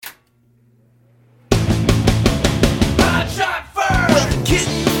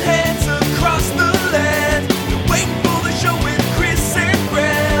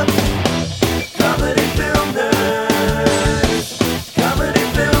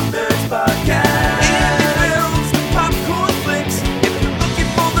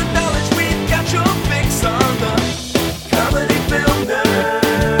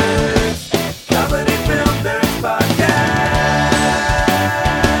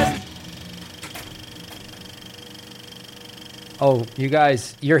Oh, you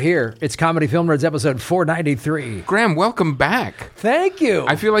guys, you're here. It's Comedy Film Nerds episode 493. Graham, welcome back. Thank you.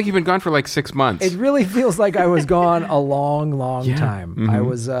 I feel like you've been gone for like 6 months. It really feels like I was gone a long time. Mm-hmm. I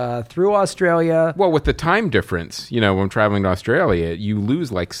was through Australia. Well, with the time difference, when I'm traveling to Australia, you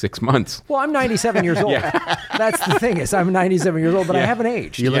lose like 6 months. Well, I'm 97 years old. That's the thing is I'm 97 years old, but I haven't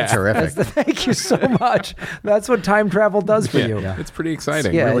aged. You look terrific. Thank you so much. That's what time travel does for you. Yeah. It's pretty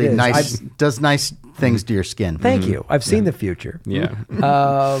exciting. Yeah, Really it is. nice. Does nice things to your skin. Thank you. I've seen the future. Yeah.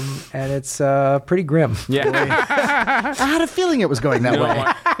 And it's pretty grim. Yeah. I had a feeling it was going that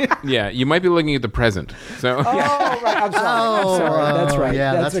way. Yeah. You might be looking at the present. So, Oh, right. I'm sorry. That's right.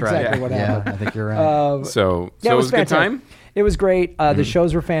 Yeah, that's exactly right. what Yeah, happened. I think you're right. so Yeah, it was a good fantastic. time? It was great. The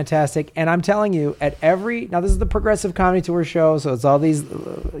shows were fantastic. And I'm telling you, now this is the Progressive Comedy Tour show, so it's all these,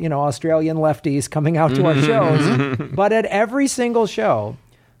 Australian lefties coming out to our shows. But at every single show,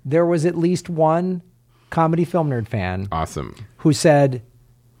 there was at least one Comedy Film Nerd fan Awesome. who said,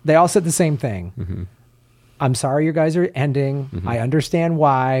 they all said the same thing. I'm sorry you guys are ending. I understand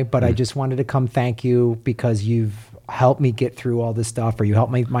why, but I just wanted to come thank you because you've helped me get through all this stuff, or you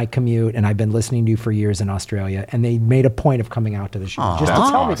helped my commute, and I've been listening to you for years in Australia. And they made a point of coming out to the show just to That's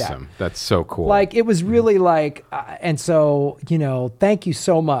tell me that. awesome. That's so cool. Like, it was really like, and so, thank you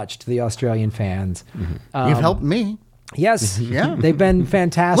so much to the Australian fans. You've helped me. Yes. Yeah. They've been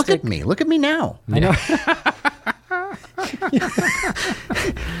fantastic. Look at me. Look at me now. I know.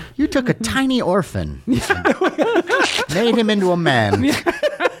 You took a tiny orphan, made him into a man.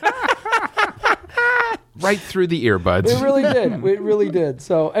 right through the earbuds. It really did. It really did.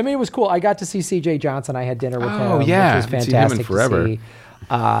 So, I mean, it was cool. I got to see CJ Johnson. I had dinner with him. Oh, yeah. Which was Haven't seen him in fantastic forever. to see.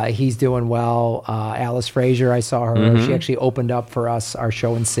 He's doing well. Alice Fraser, I saw her. She actually opened up for us, our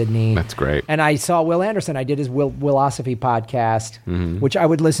show in Sydney. That's great. And I saw Will Anderson. I did his Willosophy podcast, which I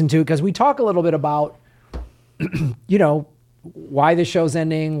would listen to because we talk a little bit about, why the show's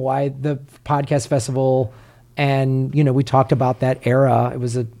ending, why the podcast festival. And, we talked about that era. It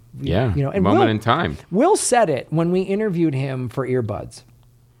was a, and moment Will, in time. Will said it when we interviewed him for Earbuds,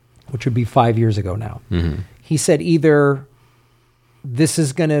 which would be 5 years ago now. He said either this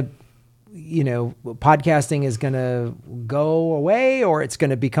is going to, podcasting is going to go away, or it's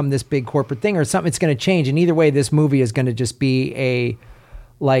going to become this big corporate thing, or something. It's going to change. And either way, this movie is going to just be a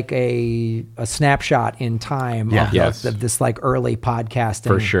snapshot in time of this like early podcasting.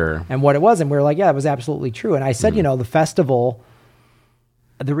 For sure. And what it was. And we were like, yeah, it was absolutely true. And I said, the festival,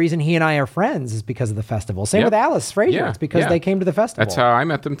 the reason he and I are friends is because of the festival. Same with Alice Fraser. Yeah. It's because they came to the festival. That's how I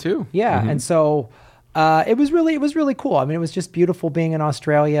met them too. Yeah. And so it was really cool. I mean, it was just beautiful being in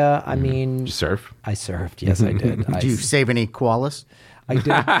Australia. I mean, Did you surf? I surfed. Yes, I did. Did you save any koalas? I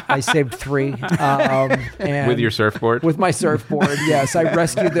did. I saved 3. And With your surfboard? With my surfboard, yes. I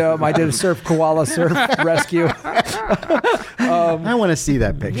rescued them. I did a koala surf rescue. I want to see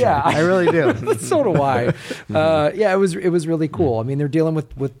that picture. Yeah. I really do. So do I. It was really cool. I mean, they're dealing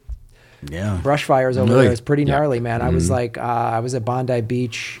with brush fires over there. It's pretty gnarly, man. I was like, I was at Bondi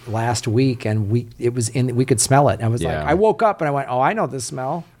Beach last week, and we could smell it. I was like, I woke up and I went, oh, I know this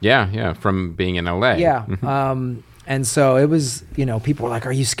smell. Yeah, from being in LA. Yeah. And so it was, people were like,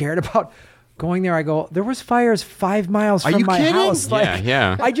 are you scared about going there? I go, there was fires 5 miles from my house. Like,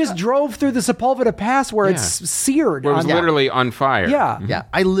 Yeah. I just drove through the Sepulveda Pass where it's seared. Where it was literally on fire. Yeah. Yeah,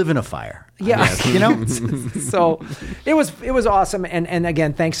 I live in a fire. Yeah. So it was awesome. And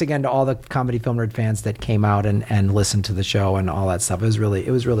again, thanks again to all the Comedy Film Nerd fans that came out and listened to the show and all that stuff. It was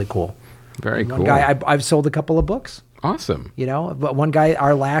really cool. Very cool. One guy, I've sold a couple of books. Awesome. But one guy,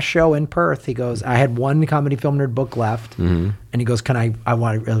 our last show in Perth, he goes, I had one Comedy Film Nerd book left, and he goes, "Can I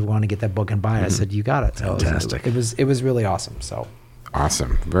really want to get that book and buy it?" I said, "You got it." So Fantastic. It was really awesome. So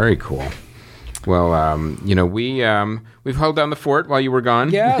awesome. Very cool. Well, we've held down the fort while you were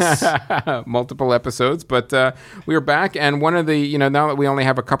gone. Yes. Multiple episodes, but we are back, and one of the now that we only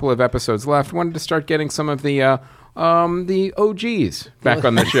have a couple of episodes left, wanted to start getting some of the OGs back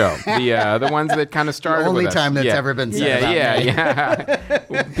on the show. The ones that kind of started. The only with us. time that's ever been said.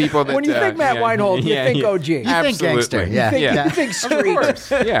 Yeah. People that when you think Matt Weinhold, you think OG. You think gangster. Yeah. You think street.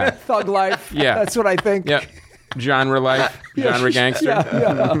 Thug life. Yeah. That's what I think. Yeah. Genre life, genre gangster.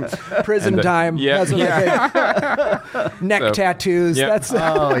 Yeah. Prison time. Yeah. That's what I think. Neck tattoos. Yep. That's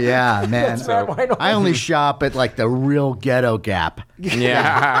Oh yeah, man. Matt Weinhold. I only shop at like the real ghetto Gap.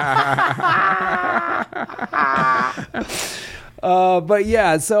 Yeah. But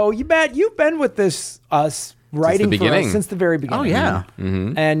yeah, so Matt, you've been with us writing for beginning. us since the very beginning. Oh yeah.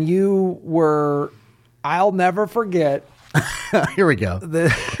 And you were, I'll never forget Here we go.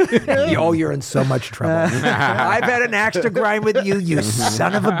 Oh, you're in so much trouble. I've had an axe to grind with you, you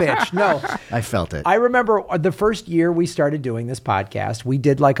son of a bitch. No, I felt it. I remember the first year we started doing this podcast, we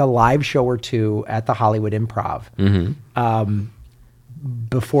did like a live show or two at the Hollywood Improv.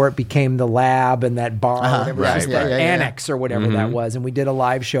 Before it became the Lab and that bar, whatever, right, just the annex or whatever that was. And we did a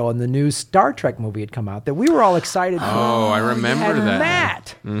live show, and the new Star Trek movie had come out that we were all excited for. Oh, I remember and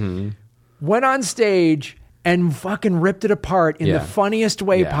that. Matt went on stage and fucking ripped it apart in the funniest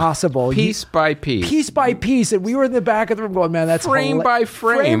way possible. Piece by piece. Piece by piece. And we were in the back of the room going, man, that's Frame by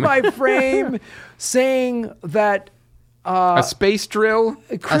frame. Frame by frame, saying that... a space drill.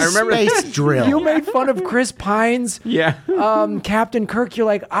 I remember space drill. You made fun of Chris Pines. Yeah. Captain Kirk, you're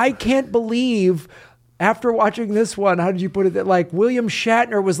like, I can't believe... After watching this one, how did you put it? That like William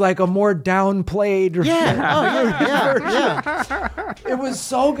Shatner was like a more downplayed. Yeah. It was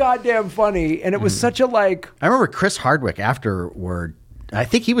so goddamn funny, and it was such a like. I remember Chris Hardwick afterward. I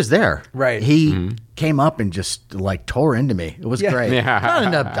think he was there. Right. He came up and just like tore into me. It was great. Yeah. Not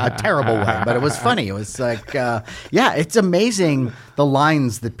in a terrible way, but it was funny. It was like, it's amazing the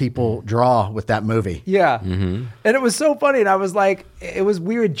lines that people draw with that movie. Yeah. And it was so funny. And I was like,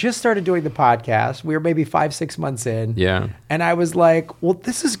 we had just started doing the podcast. We were maybe 5-6 months in. Yeah. And I was like, well,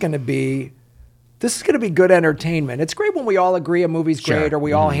 this is going to be good entertainment. It's great when we all agree a movie's great or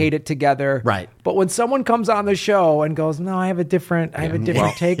we all hate it together. Right. But when someone comes on the show and goes, no, I have a different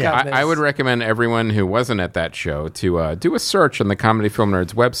take on this. I would recommend everyone who wasn't at that show to do a search on the Comedy Film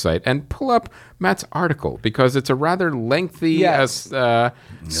Nerds website and pull up Matt's article, because it's a rather lengthy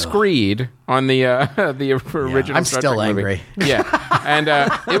screed on the original I'm Star still Trek movie. angry. Yeah, and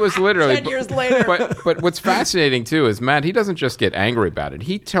it was literally 10 years later. But what's fascinating too is Matt. He doesn't just get angry about it.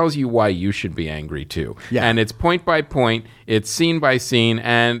 He tells you why you should be angry too. Yeah. And it's point by point. It's scene by scene.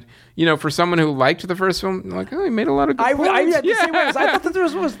 And for someone who liked the first film, like, he made a lot of good points. I had the same way. I thought that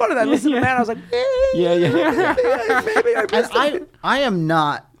this was fun. I listened to Matt. I was like, maybe I missed it. I am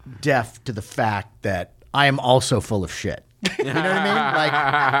not deaf to the fact that I am also full of shit. You know what I mean?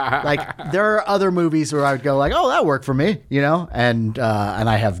 Like there are other movies where I would go like, oh, that worked for me, and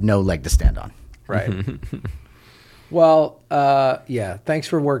I have no leg to stand on. Right. Well, thanks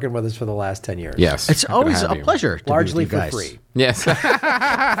for working with us for the last 10 years. Yes. It's Happy to always have a you. pleasure to Largely be with you for guys. free. Yes.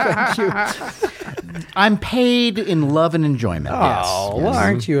 Thank you. I'm paid in love and enjoyment. Oh, yes. well,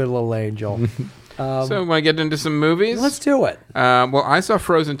 aren't you a little angel? So, want to get into some movies? Let's do it. Well, I saw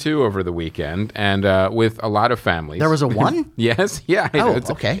Frozen 2 over the weekend, and with a lot of families. There was a one? Yes. Yeah.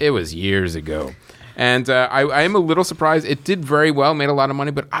 Okay. It was years ago. And I am a little surprised. It did very well, made a lot of money,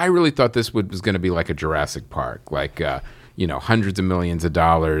 but I really thought this was going to be like a Jurassic Park, like, hundreds of millions of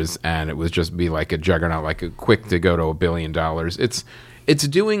dollars, and it was just be like a juggernaut, like a quick to go to $1 billion. It's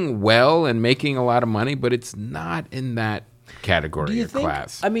doing well and making a lot of money, but it's not in that category or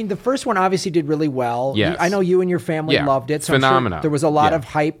class. I mean, the first one obviously did really well. Yes. I know you and your family loved it. So Phenomenal. I'm sure there was a lot of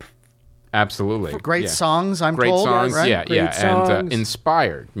hype. Absolutely. Great songs, I'm Great told. songs, right? Great songs. And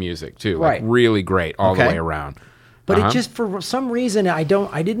inspired music too. Right. Like really great all the way around. But it just, for some reason, I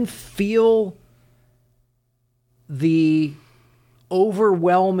didn't feel the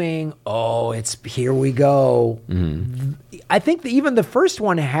overwhelming, it's here we go. I think that even the first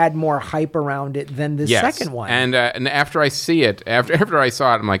one had more hype around it than the second one. And after I saw it,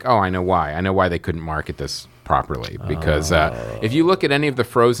 I'm like, I know why. I know why they couldn't market this properly. Because if you look at any of the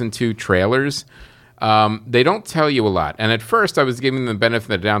Frozen 2 trailers, they don't tell you a lot. And at first, I was giving them the benefit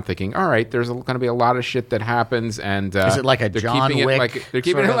of the doubt, thinking, all right, there's going to be a lot of shit that happens. And is it like a John Wick? They're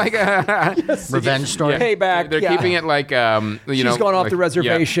keeping it like a revenge story. Payback. They're keeping it like she's going off the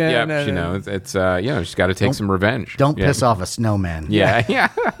reservation. Yeah, it's she's got to take some revenge. Don't piss off a snowman. Yeah.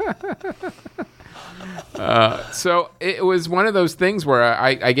 So it was one of those things where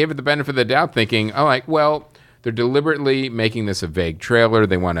I gave it the benefit of the doubt, thinking, they're deliberately making this a vague trailer.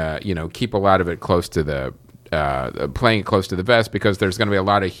 They want to, keep a lot of it close to the playing it close to the vest, because there's going to be a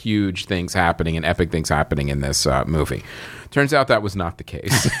lot of huge things happening and epic things happening in this movie. Turns out that was not the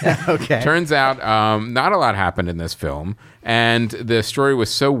case. Okay. Turns out not a lot happened in this film, and the story was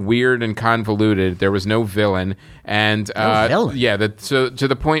so weird and convoluted. There was no villain, and No villain? so to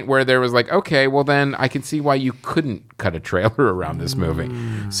the point where there was like, okay, well then I can see why you couldn't cut a trailer around this movie.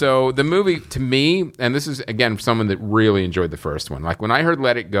 So the movie, to me, and this is again someone that really enjoyed the first one. Like when I heard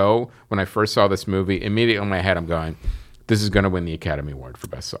 "Let It Go" when I first saw this movie, immediately in my head I'm going, this is going to win the Academy Award for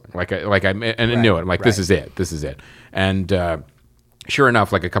Best Song. I knew it. I'm like, this is it. And sure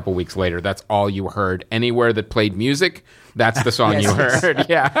enough, like a couple weeks later, that's all you heard. Anywhere that played music, that's the song you heard.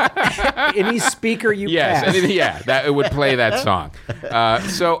 Yeah. Any speaker you pass. That it would play that song.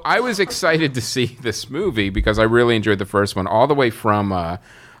 So I was excited to see this movie because I really enjoyed the first one, all the way from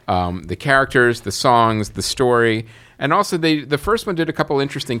the characters, the songs, the story. And also, the first one did a couple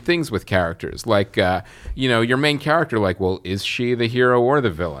interesting things with characters, like your main character. Like, well, is she the hero or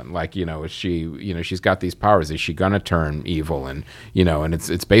the villain? Like, is she? She's got these powers. Is she gonna turn evil? And and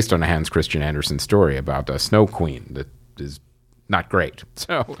it's based on a Hans Christian Andersen story about a Snow Queen that is not great.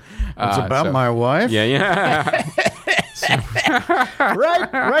 So it's about my wife. Yeah.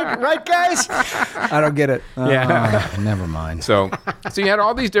 right, guys. I don't get it. Never mind. So you had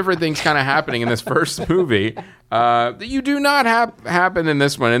all these different things kind of happening in this first movie that you do not have happen in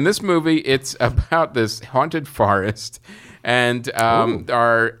this one. In this movie, it's about this haunted forest, and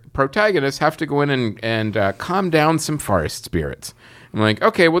our protagonists have to go in and calm down some forest spirits. I'm like,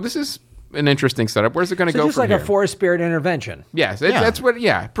 okay, well, this is an interesting setup. Where's it going to go just from like here? a forest spirit intervention. Yes, that's what.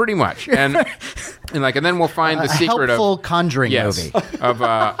 Yeah, pretty much. And then we'll find the secret helpful of conjuring movie of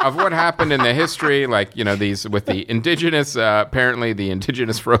what happened in the history. Like these with the indigenous, apparently the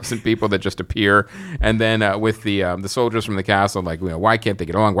indigenous frozen people that just appear, and then with the soldiers from the castle. Like, why can't they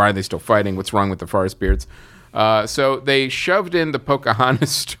get along? Why are they still fighting? What's wrong with the forest spirits? So they shoved in the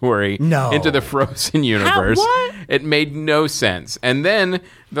Pocahontas story into the Frozen universe. What? It made no sense. And then,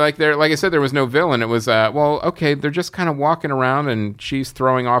 like I said, there was no villain. It was okay. They're just kind of walking around, and she's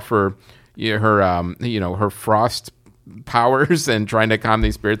throwing off her frost powers and trying to calm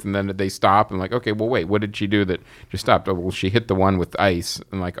these spirits. And then they stop. And like, okay, well, wait, what did she do that just stopped? Oh, well, she hit the one with ice.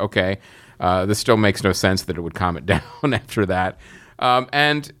 And like, okay, this still makes no sense that it would calm it down after that.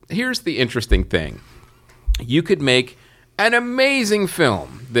 And here's the interesting thing. You could make an amazing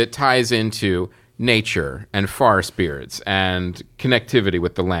film that ties into nature and forest spirits and connectivity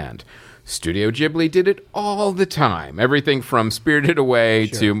with the land. Studio Ghibli did it all the time. Everything from Spirited Away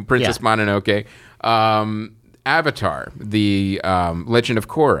to Princess Mononoke. Avatar, the Legend of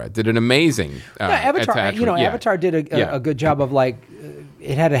Korra, did an amazing Avatar. Avatar did a good job of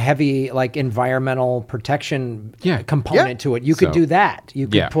it had a heavy environmental protection component to it. You could do that. You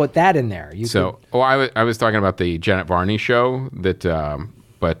could put that in there. I was talking about the Janet Varney show that,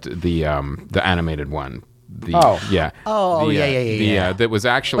 but the animated one. That was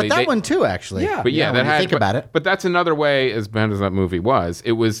actually but that one too, actually. Yeah, but that had. Think about it. But that's another way, as bad as that movie was.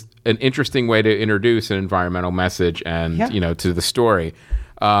 It was an interesting way to introduce an environmental message and to the story.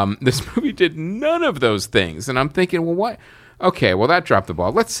 This movie did none of those things, and I'm thinking, well, what? Okay, well, that dropped the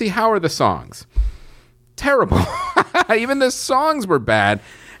ball. Let's see, how are the songs? Terrible. Even the songs were bad.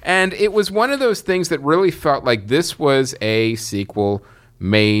 And it was one of those things that really felt like this was a sequel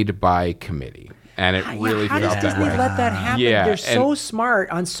made by committee. And it really felt that way. How does Disney let that happen? Yeah, they're so smart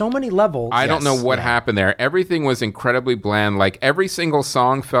on so many levels. I don't know what happened there. Everything was incredibly bland. Like, every single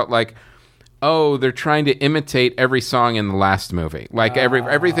song felt like, oh, they're trying to imitate every song in the last movie. Like,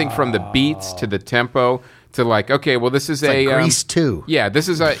 everything from the beats to the tempo to okay, well, this is like Grease 2. Yeah, this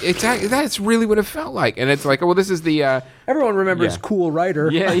is exactly, that's really what it felt like. And it's like, oh, well, this is the... Everyone remembers Cool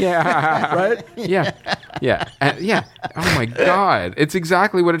Rider. Yeah. Right? Yeah. Oh, my God. It's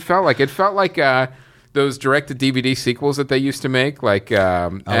exactly what it felt like. It felt like those direct-to-DVD sequels that they used to make.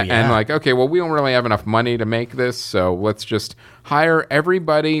 Okay, well, we don't really have enough money to make this, so let's just hire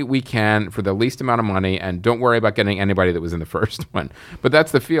everybody we can for the least amount of money and don't worry about getting anybody that was in the first one. But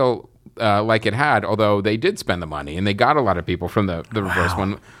that's the feel like it had, although they did spend the money and they got a lot of people from the reverse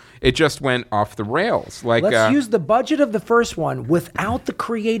one. It just went off the rails. Let's use the budget of the first one without the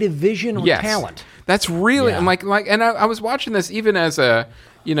creative vision or talent. That's really and and I was watching this even as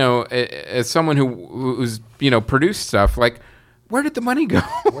as someone who's produced stuff. Like, where did the money go?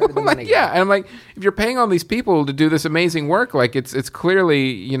 Where did the money go? And I'm like, if you're paying all these people to do this amazing work, it's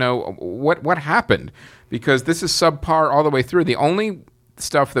clearly what happened, because this is subpar all the way through. The only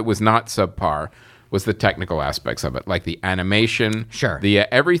stuff that was not subpar was the technical aspects of it, like the animation. Sure.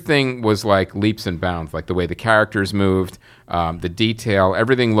 Everything was like leaps and bounds, like the way the characters moved, the detail,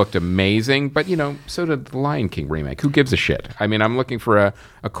 everything looked amazing. But, so did the Lion King remake. Who gives a shit? I mean, I'm looking for a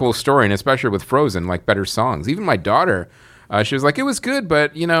cool story, and especially with Frozen, like better songs. Even my daughter, she was like, it was good,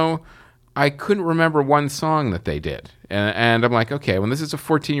 but, I couldn't remember one song that they did. And I'm like, okay, well, this is a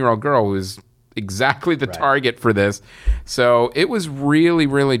 14-year-old girl who's exactly the target for this. So it was really,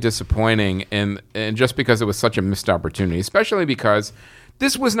 really disappointing, and just because it was such a missed opportunity, especially because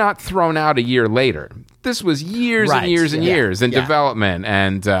this was not thrown out a year later. This was years and years and years in development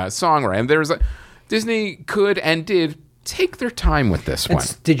and songwriting. And Disney could and did take their time with this one.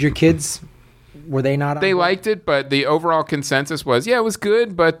 Did your kids were they not? They liked it, but the overall consensus was, yeah, it was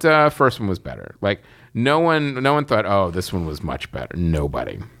good, but first one was better. Like no one thought, oh, this one was much better.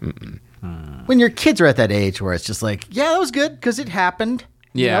 Nobody. When your kids are at that age where it's just like, yeah, that was good because it happened.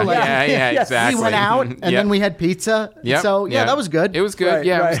 Yeah, exactly. We went out and then we had pizza. Yep, So that was good. It was good. Right,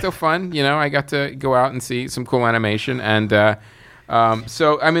 It was right. still fun. I got to go out and see some cool animation, and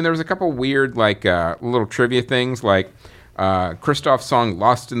so I mean, there was a couple weird like little trivia things, like Christoph's song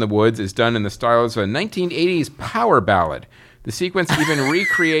 "Lost in the Woods" is done in the style of a 1980s power ballad. The sequence even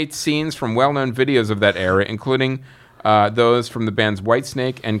recreates scenes from well-known videos of that era, including those from the bands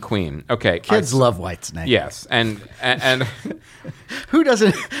Whitesnake and Queen. Okay, Kids love Whitesnake. Yes, and Who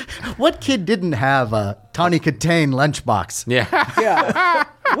doesn't? What kid didn't have a Tawny Katane lunchbox? yeah. Yeah.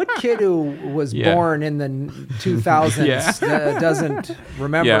 What kid who was born in the 2000s doesn't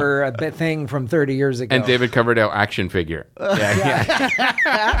remember a bit thing from 30 years ago? And David Coverdale action figure. Oh,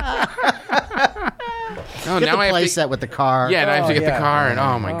 Get now the I have play to, set with the car. yeah, and I have to get yeah. the car, and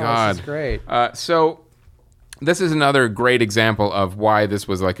oh my god, This is great. So this is another great example of why this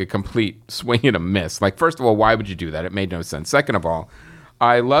was like a complete swing and a miss. Like, first of all, why would you do that? It made no sense. Second of all,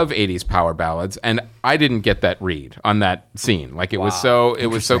 I love 80s power ballads, and I didn't get that read on that scene. Like, it was so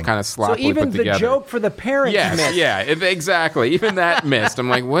kind of So sloppily even put the together. joke for the parents missed. Exactly. Even that missed. I'm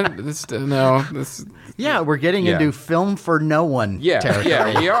like, what? This. Yeah, we're getting Yeah. into film for no one territory.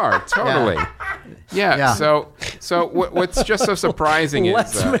 Yeah, we are totally. Yeah. Yeah. So what's just so surprising is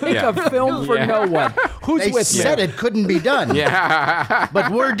Let's make a film for no one. Who's They with said me? it couldn't be done. Yeah.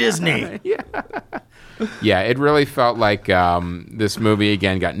 But we're Disney. Yeah, it really felt like this movie,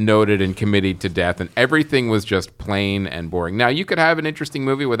 again, got noted and committed to death, and everything was just plain and boring. Now, you could have an interesting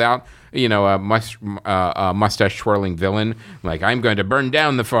movie without, a mustache-twirling villain, like, I'm going to burn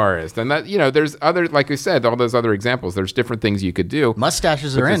down the forest. And that, there's other, like I said, all those other examples, there's different things you could do.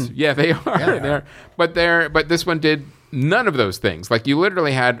 Mustaches are in. Yeah, they are. But this one did none of those things. Like, you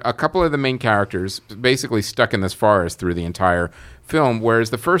literally had a couple of the main characters basically stuck in this forest through the entire film,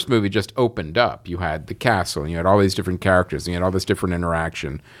 whereas the first movie just opened up. You had the castle, and you had all these different characters, and you had all this different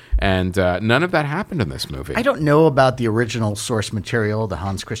interaction, and none of that happened in this movie. I don't know about the original source material, the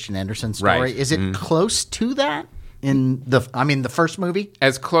Hans Christian Andersen story. Right. Is it close to that in the first movie?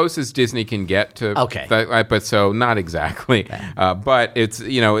 As close as Disney can get to, Okay. but so not exactly. But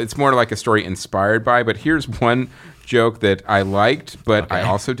it's more like a story inspired by. But here's one joke that I liked, but I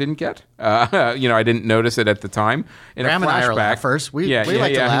also didn't get. I didn't notice it at the time. In Graham a and I are flashback, laughers. We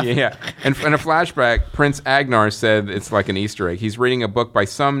like to laugh. Yeah. And in a flashback, Prince Agnar said it's like an Easter egg. He's reading a book by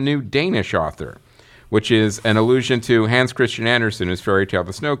some new Danish author, which is an allusion to Hans Christian Andersen, whose fairy tale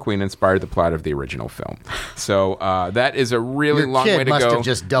The Snow Queen inspired the plot of the original film. So that is a really Your long kid way to must go. have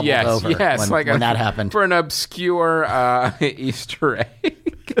just doubled over when that happened. For an obscure Easter egg.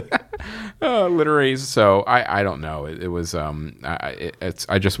 Literary. So I don't know. It was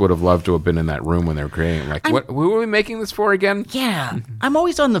I just would have loved to have been in that room when they were creating it. Like, who were we making this for again? Yeah. I'm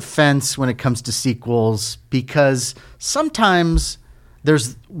always on the fence when it comes to sequels because sometimes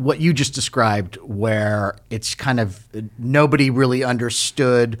there's what you just described where it's kind of nobody really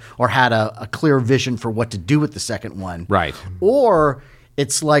understood or had a clear vision for what to do with the second one. Right. Or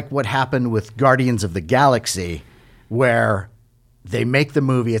it's like what happened with Guardians of the Galaxy where they make the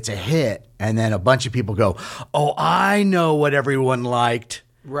movie, it's a hit, and then a bunch of people go, oh, I know what everyone liked.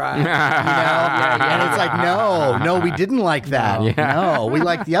 Right. And it's like, no, we didn't like that. No, we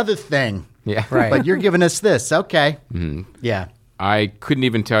liked the other thing. Yeah. Right. But you're giving us this. Okay. Yeah. I couldn't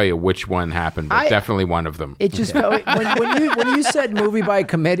even tell you which one happened, but definitely one of them. It just felt when you said movie by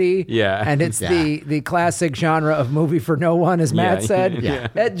committee, and it's the classic genre of movie for no one, as Matt said,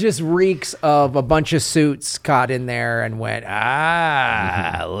 it just reeks of a bunch of suits caught in there and went,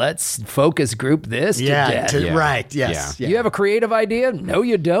 let's focus group this to death. Right. Yes. You have a creative idea? No,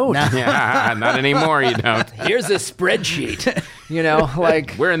 you don't. Yeah, not anymore. You don't. Here's a spreadsheet.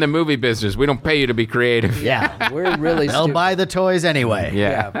 Like We're in the movie business. We don't pay you to be creative. Yeah. we're really. They'll buy the toys anyway.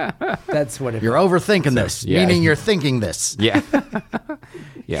 Yeah. That's what it. You're overthinking this, meaning you're thinking this. Yeah.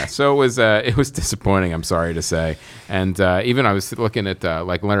 Yeah. So it was disappointing, I'm sorry to say. And even I was looking at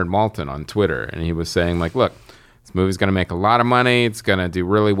like Leonard Maltin on Twitter, and he was saying like, look, this movie's going to make a lot of money. It's going to do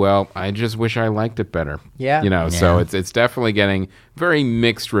really well. I just wish I liked it better. Yeah. So it's definitely getting very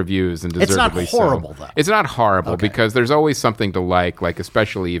mixed reviews and deservedly It's not horrible, so. though. It's not horrible because there's always something to like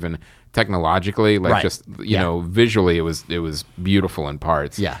especially even technologically, like just, visually it was beautiful in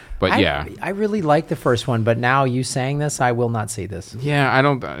parts. Yeah. But I really like the first one, but now you saying this, I will not see this. Yeah, I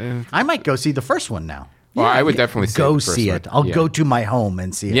don't. I might go see the first one now. Well, I would definitely Go the first see one. it. I'll go to my home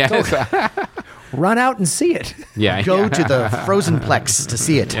and see it. Yes. Run out and see it. Yeah. Go to the Frozenplex to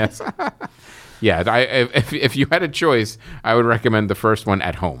see it. Yes. Yeah, if you had a choice, I would recommend the first one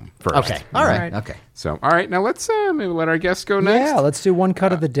at home first. Okay. All right. Okay. So, all right, now let's maybe let our guests go next. Yeah, let's do One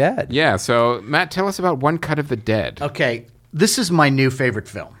Cut of the Dead. Yeah, so Matt, tell us about One Cut of the Dead. Okay. This is my new favorite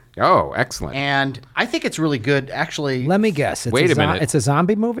film. Oh, excellent. And I think it's really good, actually. Let me guess. Wait a minute. It's a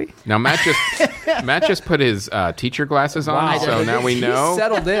zombie movie? Now, Matt just put his teacher glasses on, Wow. so now we know. He's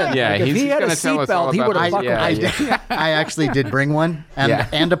settled in. Yeah, Like, if he's he had going a to tell us all seatbelt, he about would have this. buckled. Yeah, I actually did bring one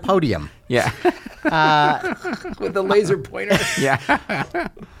and a podium. yeah. With the laser pointer.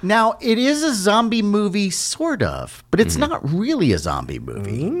 Yeah. Now, it is a zombie movie, sort of, but it's not really a zombie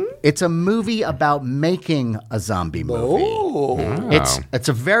movie. It's a movie about making a zombie movie. Oh. It's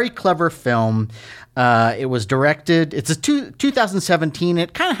a very clever film. It was directed. It's a 2017.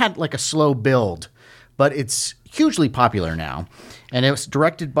 It kind of had like a slow build, but it's hugely popular now. And it was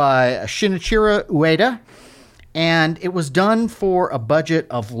directed by Shinichiro Ueda, and it was done for a budget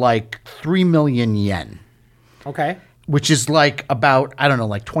of like 3 million yen. Okay. Which is like about, I don't know,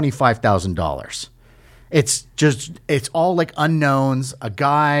 like $25,000. It's all like unknowns.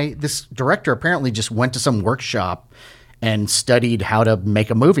 This director apparently just went to some workshop and studied how to make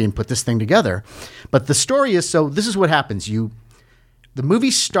a movie and put this thing together. But the story is, so this is what happens. The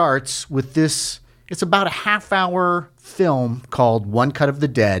movie starts with this, it's about a half-hour film called One Cut of the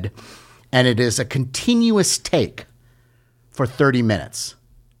Dead, and it is a continuous take for 30 minutes,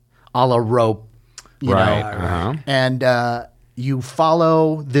 a la Rope, you know. Uh-huh. And you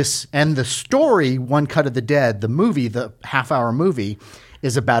follow this, and the story, One Cut of the Dead, the movie, the half-hour movie,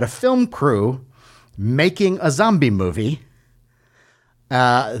 is about a film crew making a zombie movie,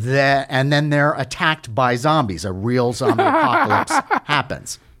 and then they're attacked by zombies. A real zombie apocalypse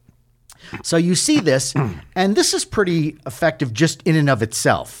happens. So you see this, and this is pretty effective just in and of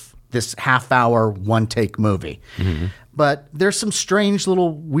itself, this half-hour, one-take movie. Mm-hmm. But there's some strange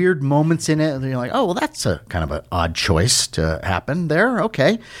little weird moments in it, and you're like, oh, well, that's a kind of an odd choice to happen there.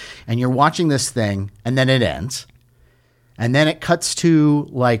 Okay. And you're watching this thing, and then it ends. And then it cuts to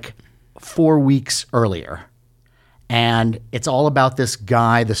like 4 weeks earlier. And it's all about this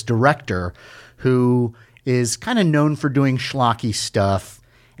guy, this director, who is kind of known for doing schlocky stuff.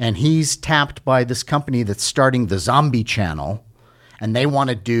 And he's tapped by this company that's starting the Zombie Channel. And they want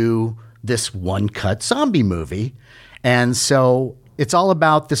to do this one-cut zombie movie. And so it's all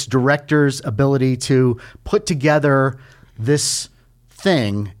about this director's ability to put together this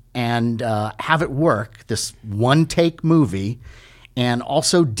thing and have it work, this one-take movie, and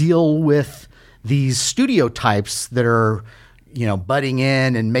also deal with these studio types that are, you know, butting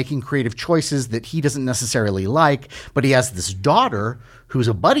in and making creative choices that he doesn't necessarily like. But he has this daughter who's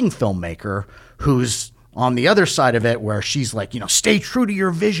a budding filmmaker who's on the other side of it, where she's like, you know, stay true to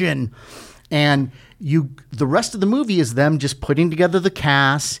your vision. And the rest of the movie is them just putting together the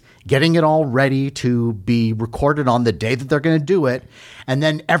cast, getting it all ready to be recorded on the day that they're going to do it, and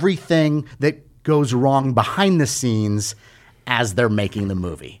then everything that goes wrong behind the scenes as they're making the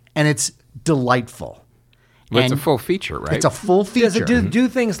movie. And it's delightful. Well, it's a full feature, right? It's a full feature. Does it do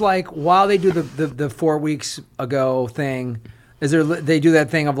things like, while they do the 4 weeks ago thing, they do that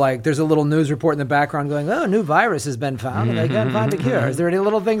thing of like, there's a little news report in the background going, oh, new virus has been found and they can't find a cure. Is there any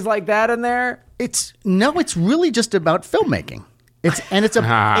little things like that in there? It's really just about filmmaking. It's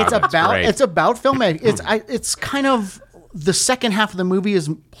about filmmaking. It's kind of, the second half of the movie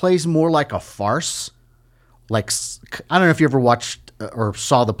plays more like a farce. Like, I don't know if you ever watched or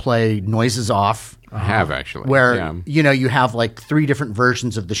saw the play Noises Off. I have, actually. Where, you know, you have like 3 different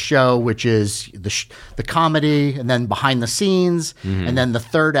versions of the show, which is the comedy, and then behind the scenes, and then the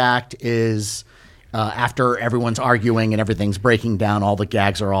third act is after everyone's arguing and everything's breaking down, all the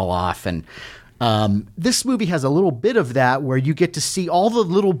gags are all off. And this movie has a little bit of that, where you get to see all the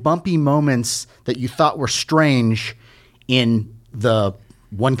little bumpy moments that you thought were strange in the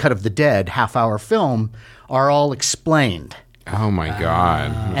One Cut of the Dead half-hour film are all explained. Oh my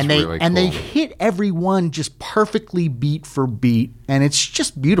God! And they hit every one just perfectly beat for beat, and it's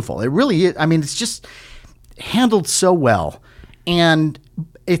just beautiful. It really is. I mean, it's just handled so well, and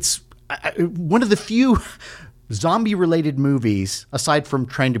it's one of the few zombie-related movies, aside from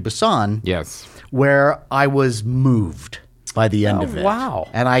Train to Busan, yes, where I was moved by the end of it. Wow!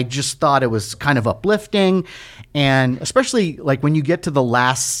 And I just thought it was kind of uplifting, and especially like when you get to the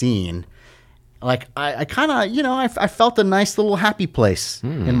last scene. Like I kind of, you know, I felt a nice little happy place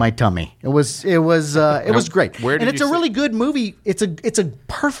in my tummy. It was great. And it's a really good movie. It's a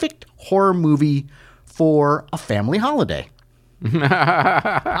perfect horror movie for a family holiday.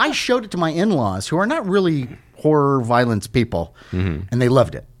 I showed it to my in-laws, who are not really horror violence people, and they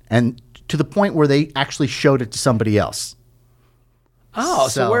loved it. And to the point where they actually showed it to somebody else. Oh,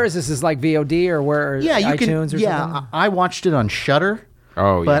 so where is this? Is like VOD or where? Yeah, you iTunes can. or Yeah, something? I watched it on Shudder.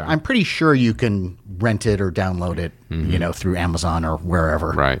 Oh, But yeah. I'm pretty sure you can rent it or download it, through Amazon or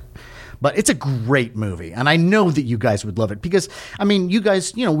wherever. Right. But it's a great movie, and I know that you guys would love it because, I mean, you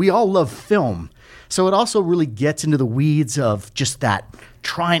guys, we all love film. So it also really gets into the weeds of just that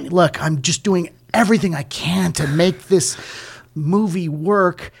look, I'm just doing everything I can to make this movie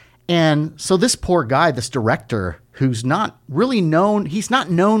work. And so this poor guy, this director, who's not really known, he's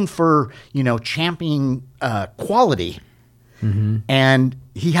not known for, championing quality. And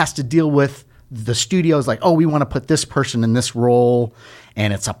he has to deal with the studios like, oh, we want to put this person in this role.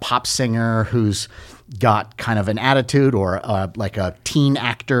 And it's a pop singer who's got kind of an attitude, or like a teen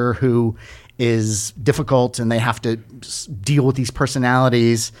actor who is difficult, and they have to deal with these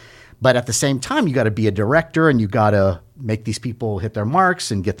personalities. But at the same time, you got to be a director, and you got to make these people hit their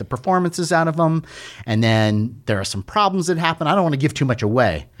marks and get the performances out of them. And then there are some problems that happen. I don't want to give too much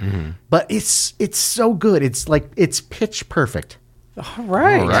away, but it's so good. It's pitch perfect. All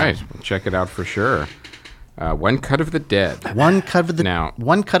right. All right. We'll check it out for sure. One Cut of the Dead. One cut of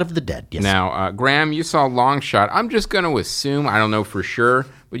the dead. Yes. Now, Graham, you saw Long Shot. I'm just going to assume, I don't know for sure,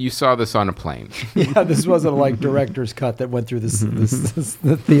 but you saw this on a plane. Yeah, this wasn't like director's cut that went through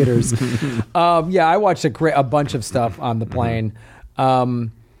the theaters. Yeah, I watched a bunch of stuff on the plane.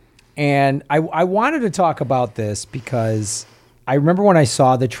 And I wanted to talk about this because I remember when I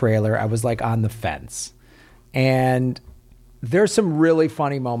saw the trailer, I was like on the fence. And there's some really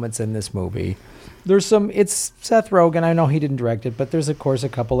funny moments in this movie. It's Seth Rogen. I know he didn't direct it, but there's, of course, a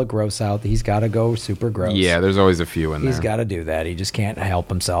couple of gross out. He's got to go super gross. Yeah, there's always a few in there. He's got to do that. He just can't help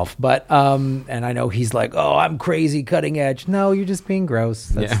himself. But, and I know he's like, oh, I'm crazy, cutting edge. No, you're just being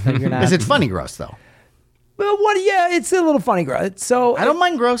gross. You're not. Is it funny gross, though? Well, yeah, it's a little funny gross. So I don't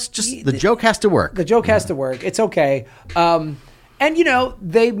mind gross. Just the joke has to work. The joke has to work. It's okay. And,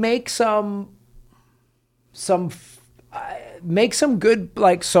 they make some good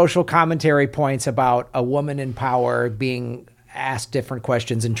like social commentary points about a woman in power being asked different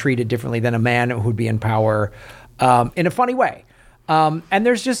questions and treated differently than a man who'd be in power, in a funny way. And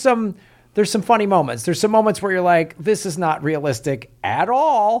there's some funny moments. There's some moments where you're like, this is not realistic at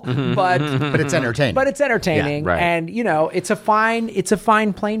all, but it's entertaining. But it's entertaining. Yeah, right. And it's a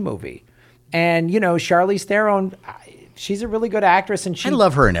fine plane movie. And Charlize Theron, she's a really good actress, and I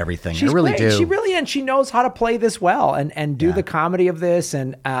love her in everything. I really great. do. She knows how to play this well and do the comedy of this,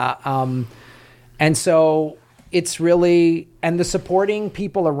 and so it's really, and the supporting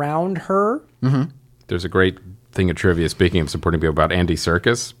people around her. There's a great thing of trivia, speaking of supporting people, about Andy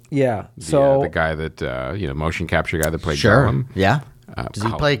Serkis. Yeah. So the guy that motion capture guy that played Sure. Gollum. Yeah. Does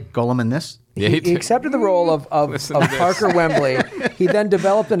he play Gollum in this? Yeah, he accepted the role of Parker Wembley. He then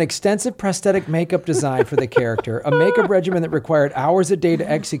developed an extensive prosthetic makeup design for the character, a makeup regimen that required hours a day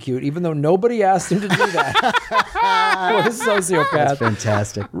to execute, even though nobody asked him to do that. What a sociopath. That's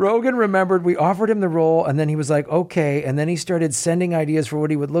fantastic. Rogan remembered we offered him the role, and then he was like, okay. And then he started sending ideas for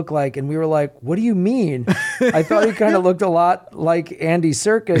what he would look like. And we were like, what do you mean? I thought he kind of looked a lot like Andy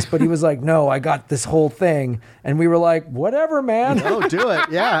Serkis, but he was like, no, I got this whole thing. And we were like, whatever, man. Oh, do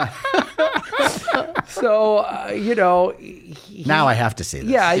it. Yeah. So, Now I have to see this.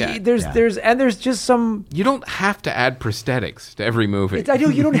 Yeah, there's just some. You don't have to add prosthetics to every movie.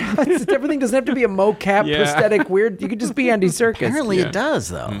 You don't have everything doesn't have to be a mocap prosthetic weird. You could just be Andy Serkis. Apparently it does,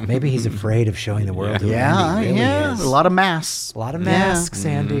 though. Maybe he's afraid of showing the world. Who Andy really is. A lot of masks. A lot of masks,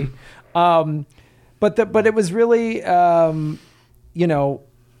 Andy. But it was really,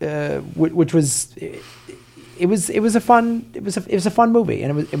 which was. It was a fun movie,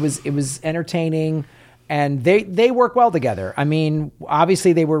 and it was entertaining, and they work well together. I mean,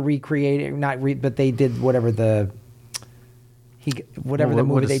 obviously they were recreating, but they did whatever the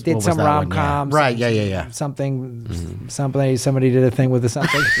movie they did, some rom-com, right? Yeah. Something. Somebody did a thing with the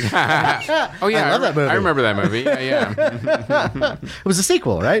something. Oh yeah, I love that movie. I remember that movie. Yeah. It was a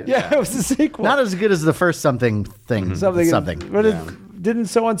sequel, right? Yeah, it was a sequel. Not as good as the first something. Didn't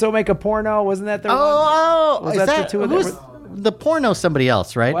so-and-so make a porno? Wasn't that their one? Was that that the two of them? who's the porno? Somebody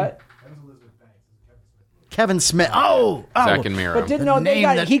else, right? What? Kevin Smith. Oh, Zack and Miro. But didn't know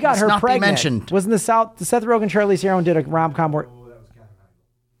he got her pregnant. Mentioned. Wasn't the Seth Rogen, Charlize Theron did a rom-com where...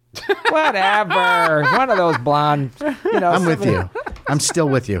 Whatever. One of those blonde. I'm with you. I'm still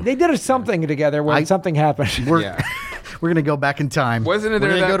with you. They did something together where something happened. We're going to go back in time. Wasn't it there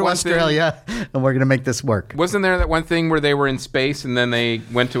We're going to that go to one Australia, and we're going to make this work. Wasn't there that one thing where they were in space and then they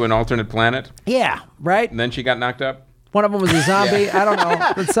went to an alternate planet? Yeah, right? And then she got knocked up? One of them was a zombie. I don't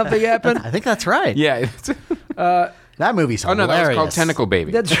know. Did something happen? I think that's right. Yeah. That movie's hilarious. Oh, no, that was called Tentacle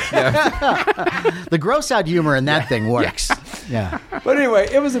Baby. That's right. The gross out humor in that thing works. Yeah. But anyway,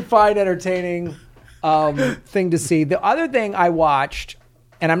 it was a fine, entertaining thing to see. The other thing I watched,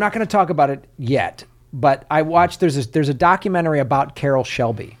 and I'm not going to talk about it yet, but I watched, there's a documentary about Carroll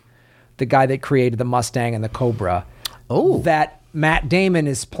Shelby, the guy that created the Mustang and the Cobra. Oh. That Matt Damon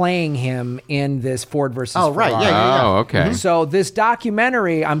is playing him in this Ford versus Ferrari. Right. Yeah. Oh, okay. So this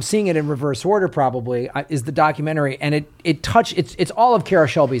documentary, I'm seeing it in reverse order probably, is the documentary, and it's all of Carroll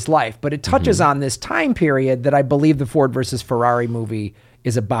Shelby's life, but it touches on this time period that I believe the Ford versus Ferrari movie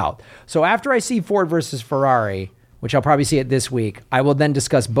is about. So after I see Ford versus Ferrari, which I'll probably see it this week, I will then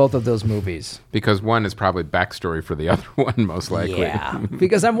discuss both of those movies. Because one is probably backstory for the other one, most likely. Yeah,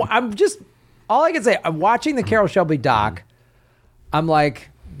 because I'm just, all I can say, I'm watching the Carroll Shelby doc, I'm like,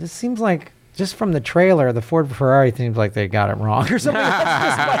 this seems like, just from the trailer, the Ford Ferrari seems like they got it wrong or something.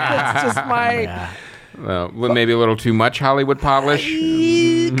 That's just my... Yeah. Well, maybe a little too much Hollywood polish.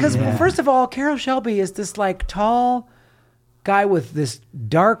 Because first of all, Carroll Shelby is this like tall guy with this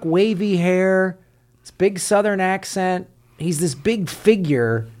dark wavy hair, this big Southern accent. He's this big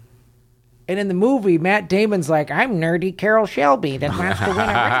figure. And in the movie, Matt Damon's like, I'm nerdy Carroll Shelby that wants to win a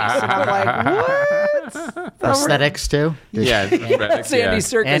race. And I'm like, what? Prosthetics too. Yeah. That's Andy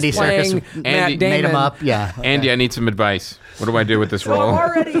Serkis playing Matt Damon. Made him up. Yeah. Okay. Andy, I need some advice. What do I do with this So role? I'm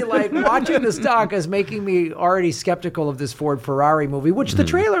already like watching this doc is making me already skeptical of this Ford Ferrari movie, which the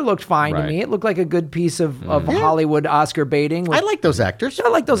trailer looked fine to me. It looked like a good piece of Hollywood Oscar baiting. I like those actors. I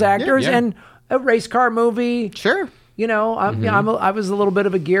like those actors and a race car movie. Sure. You know, I was a little bit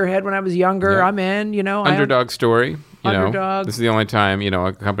of a gearhead when I was younger. Yeah. I'm in, you know. Underdog story. You know, Underdog. this is the only time, you know,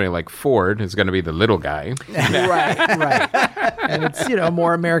 a company like Ford is going to be the little guy. Right. And it's, you know,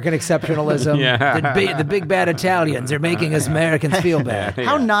 more American exceptionalism. Yeah. The big bad Italians are making us Americans feel bad.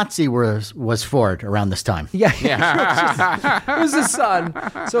 How Nazi was Ford around this time? Yeah. It was his son.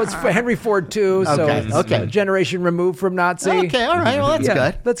 So it's Henry Ford too. So Okay, it's okay. a generation removed from Nazi. Okay, all right. Well, that's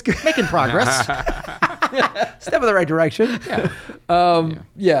good. That's good. Making progress. Step in the right direction.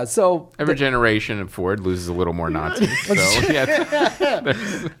 So Every generation of Ford loses a little more Nazi. So,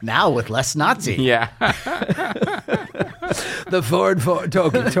 Now with less Nazi. yeah. the Ford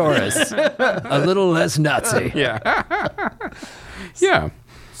Taurus, a little less Nazi. Yeah.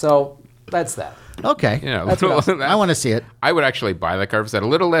 So that's that. Okay. Yeah. That's what I want to see it. I would actually buy that car if it said a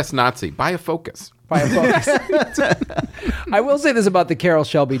little less Nazi. Buy a Focus. By a focus. I will say this about the Carroll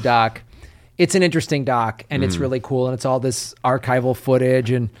Shelby doc. It's an interesting doc, and it's really cool, and it's all this archival footage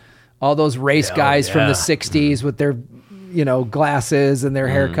and all those race guys from the 60s with their, you know, glasses and their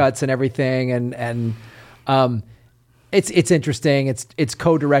haircuts and everything, and it's interesting. It's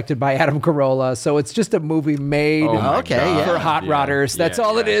co-directed by Adam Carolla, so it's just a movie made Oh my Okay, God. yeah. for hot rodders. That's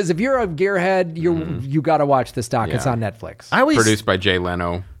all it is. If you're a gearhead, you got to watch this doc. It's Yeah. on Netflix. I always Produced by Jay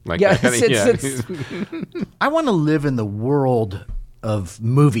Leno. Like Yeah, that. it's- I want to live in the world of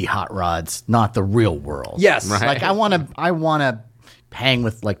movie hot rods, not the real world. Yes. Right. Like I want to hang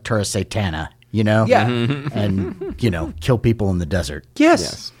with like Tura Satana, you know? Yeah. And you know, kill people in the desert. Yes.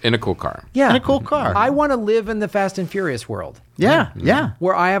 Yes. In a cool car. Yeah. And a cool car. I want to live in the Fast and Furious world. Yeah. Yeah.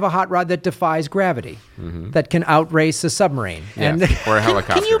 Where I have a hot rod that defies gravity, that can outrace a submarine. And Yeah. Or a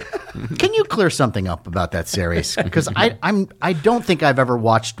helicopter. Can you clear something up about that series? Because I don't think I've ever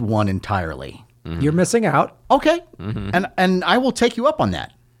watched one entirely. you're missing out. Okay. And I will take you up on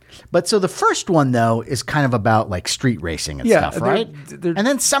that. But so the first one though is kind of about like street racing and Yeah, stuff, right? they're- And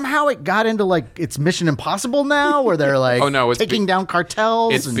then somehow it got into like it's Mission Impossible now, where they're like Oh, no, it's taking down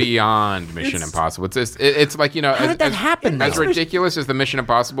cartels. It's and- beyond Mission Impossible. It's just, it's like, you know, How did that happen, As though? ridiculous as the Mission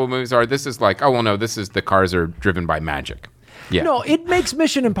Impossible movies are, this is like, oh well, no, this is the cars are driven by magic. Yeah. No, it makes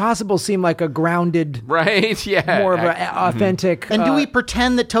Mission Impossible seem like a grounded, Right. Yeah. more of an authentic. And do we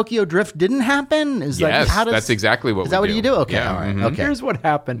pretend that Tokyo Drift didn't happen? Is Yes, like how does that's exactly what is that we what do. you do? Okay, Yeah, all right, mhm. okay. Here's what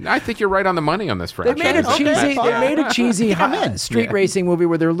happened. I think you're right on the money on this They franchise. made a Okay, cheesy. fine. They made a cheesy I'm in. street racing movie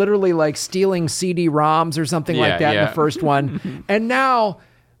where they're literally like stealing CD-ROMs or something like that in the first one, and now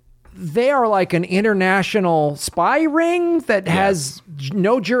they are like an international spy ring that has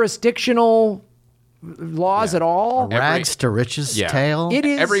no jurisdictional laws at all. Rags to riches Yeah. tale? It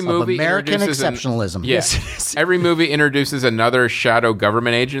is Every of movie American introduces exceptionalism. Yes. Yes. Every movie introduces another shadow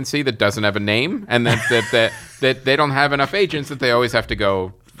government agency that doesn't have a name, and that they don't have enough agents that they always have to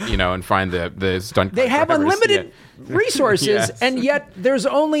go, you know, and find the stunt. They have drivers. unlimited resources, Yes. and yet there's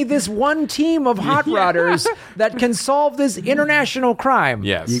only this one team of hot rodders that can solve this international crime.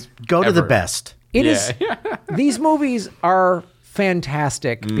 Yes. You go to the Ever. best. It is. Yeah. These movies are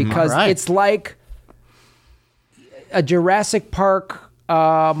fantastic because All right. it's like a Jurassic Park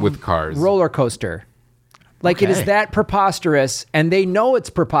With cars. roller coaster. Like it is Okay. that preposterous, and they know it's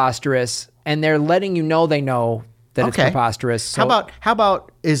preposterous, and they're letting you know they know that it's preposterous. So, how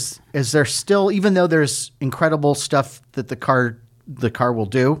about is there still, even though there's incredible stuff that the car will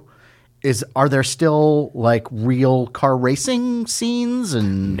do, are there still like real car racing scenes?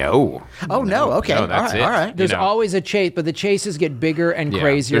 And No. Oh no. Okay. No, that's it. All right. there's always a chase, but the chases get bigger and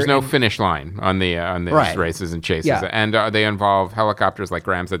crazier. There's no and- finish line on the Right. races and chases, Yeah. and they involve helicopters, like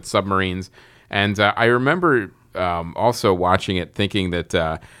Graham said, submarines. And I remember also watching it, thinking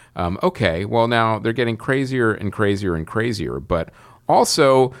that okay, well now they're getting crazier and crazier and crazier, but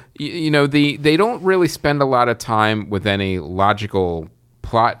also they don't really spend a lot of time with any logical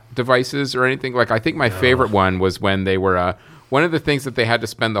plot devices or anything. Like I think my favorite one was when they were one of the things that they had to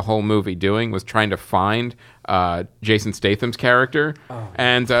spend the whole movie doing was trying to find Jason Statham's character.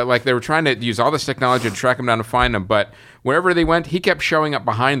 And like they were trying to use all this technology to track him down to find him, but wherever they went, he kept showing up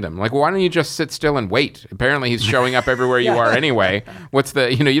behind them. Like, why don't you just sit still and wait? Apparently he's showing up everywhere you are anyway. What's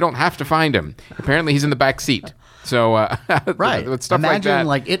the, you don't have to find him. Apparently he's in the back seat. So Right. with stuff Imagine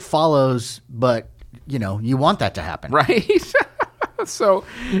like that. It Follows, but you want that to happen. Right? So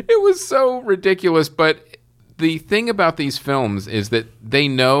it was so ridiculous. But the thing about these films is that they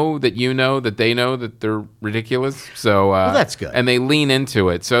know that that they know that they're ridiculous. So that's good. And they lean into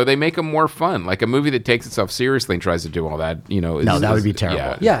it. So they make them more fun. Like a movie that takes itself seriously and tries to do all that, that would be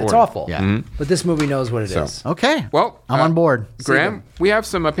terrible. Yeah, it's boring. awful. Yeah. But this movie knows what it is. Okay. Well, I'm on board. Graham, we have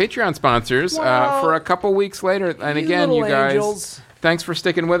some Patreon sponsors for a couple weeks later. And again, you little guys, angels. thanks for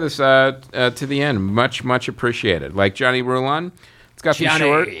sticking with us to the end. Much, much appreciated. Like Johnny Rulon. It's got some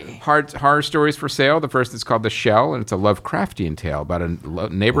short horror stories for sale. The first is called The Shell, and it's a Lovecraftian tale about a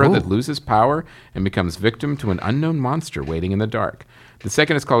neighborhood that loses power and becomes victim to an unknown monster waiting in the dark. The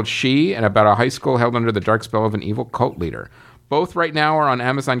second is called She, and about a high school held under the dark spell of an evil cult leader. Both right now are on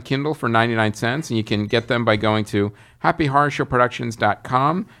Amazon Kindle for 99 cents, and you can get them by going to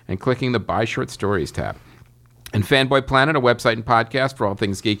happyhorrorshowproductions.com and clicking the Buy Short Stories tab. And Fanboy Planet, a website and podcast for all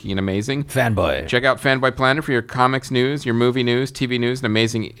things geeky and amazing. Fanboy. Check out Fanboy Planet for your comics news, your movie news, TV news, and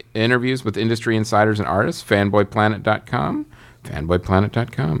amazing interviews with industry insiders and artists. Fanboyplanet.com.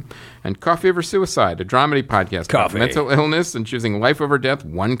 Fanboyplanet.com. And Coffee Over Suicide, a dramedy podcast about mental illness and choosing life over death,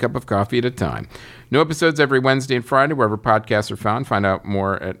 one cup of coffee at a time. New episodes every Wednesday and Friday, wherever podcasts are found. Find out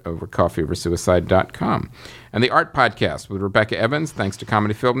more at coffeeoversuicide.com. And the Art Podcast with Rebecca Evans. Thanks to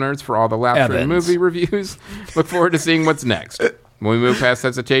Comedy Film Nerds for all the laughter and movie reviews. Look forward to seeing what's next. When we move past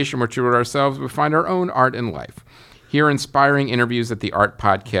hesitation, we're true to ourselves. We find our own art in life. Hear inspiring interviews at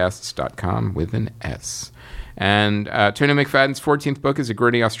theartpodcasts.com with an S. And Tony McFadden's 14th book is a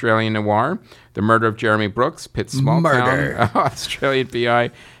gritty Australian noir. The Murder of Jeremy Brooks pits small-town Australian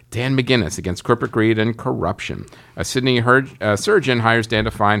PI Dan McGuinness against corporate greed and corruption. A Sydney surgeon hires Dan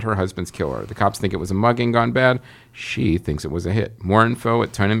to find her husband's killer. The cops think it was a mugging gone bad. She thinks it was a hit. More info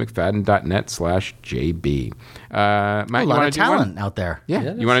at tonymcfadden.net/JB. Matt, A lot of talent out there.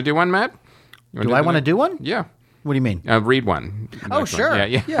 Yeah. You want to do one, Matt? Do I want to do one? Yeah. What do you mean? Read one. Oh, sure.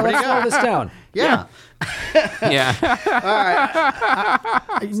 Yeah. Yeah, let's slow this down. Yeah. Yeah.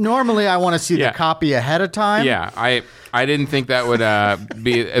 Normally, I want to see the copy ahead of time. Yeah. I didn't think that would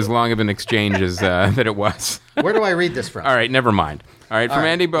be as long of an exchange as that it was. Where do I read this from? All right, never mind. All right, from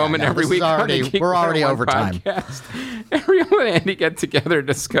Andy Bowman every week. We're already over time. Everyone and Andy get together,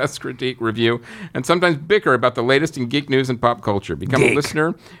 discuss, critique, review, and sometimes bicker about the latest in geek news and pop culture. Become a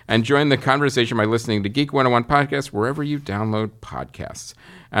listener and join the conversation by listening to Geek 101 Podcast wherever you download podcasts.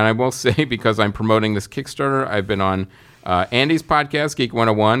 And I will say, because I'm promoting this Kickstarter, I've been on Andy's podcast, Geek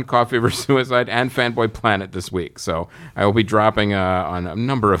 101, Coffee Over Suicide, and Fanboy Planet this week. So I will be dropping on a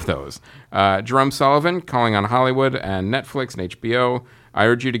number of those. Jerome Sullivan, Calling on Hollywood, and Netflix and HBO. I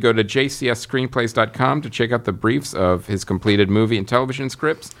urge you to go to jcsscreenplays.com to check out the briefs of his completed movie and television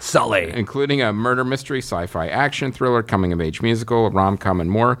scripts. Sully. Including a murder mystery, sci-fi action, thriller, coming-of-age musical, a rom-com, and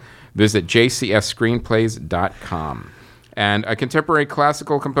more. Visit jcsscreenplays.com. And a contemporary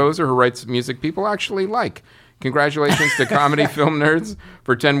classical composer who writes music people actually like. Congratulations to Comedy Film Nerds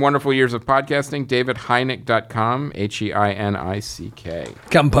for 10 wonderful years of podcasting. DavidHeinick.com, HEINICK.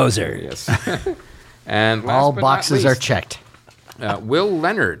 Composer. Yes. And last All but boxes not are least, checked. Will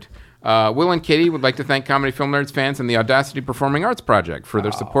Leonard. Will and Katie would like to thank Comedy Film Nerds fans and the Audacity Performing Arts Project for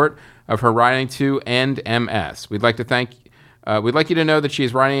their support of her riding to End MS. We'd like you to know that she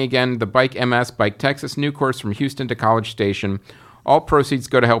is riding again the Bike MS, Bike Texas, new course from Houston to College Station. All proceeds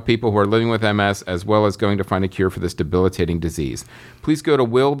go to help people who are living with MS, as well as going to find a cure for this debilitating disease. Please go to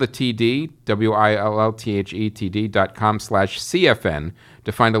willthetd, WILLTHETD.com/CFN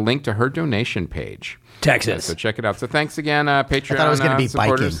to find a link to her donation page. Texas. So check it out. So thanks again, Patreon. I thought it was going to be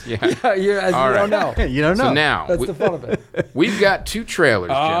supporters. biking. Yeah. You don't know. You don't know. So now That's the fun of it. we've got 2 trailers,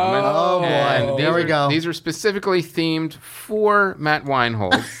 gentlemen. Oh, boy. And There we go. These are specifically themed for Matt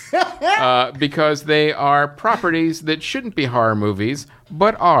Weinhold because they are properties that shouldn't be horror movies,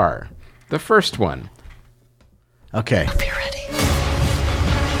 but are. The first one. Okay. Be ready.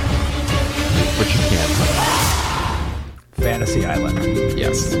 But you can't. Fantasy Island.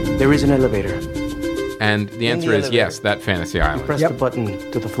 Yes. There is an elevator. And the answer is elevator. yes, that Fantasy Island. Press the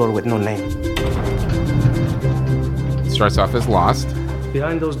button to the floor with no name. Starts off as Lost.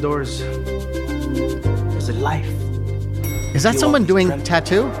 Behind those doors is a life. Is that someone doing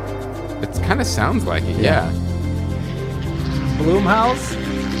tattoo? It kind of sounds like it, yeah. Bloomhouse.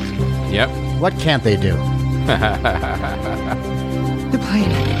 Yep. What can't they do? The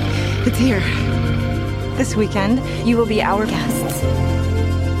plane. It's here. This weekend, you will be our guests.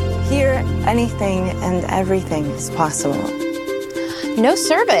 Here, anything and everything is possible. No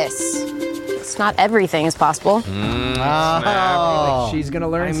service. It's not everything is possible. Oh. She's going to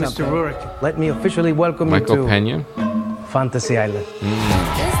learn I'm something. Mr. Rourke. Let me officially welcome Michael you to Pena. Fantasy Island.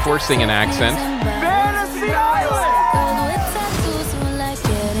 Forcing an accent.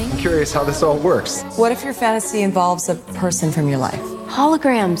 I'm curious how this all works. What if your fantasy involves a person from your life?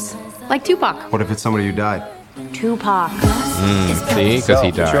 Holograms. Like Tupac. What if it's somebody who died? Tupac. See? Because he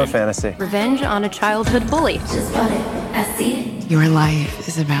What's your died. fantasy? Revenge on a childhood bully. Your life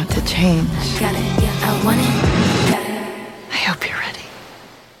is about to change. I hope you're ready.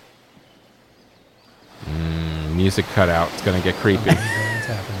 Music cut out. It's going to get creepy. What's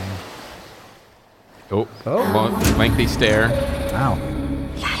happening? Lengthy stare. Wow.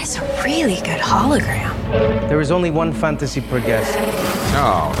 That is a really good hologram. There is only one fantasy per guest,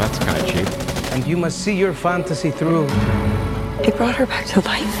 Oh, that's kind of cheap. and you must see your fantasy through, It brought her back to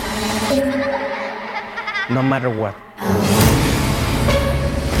life. no matter what.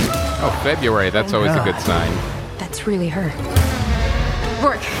 Oh, February. That's always a good sign. That's really her.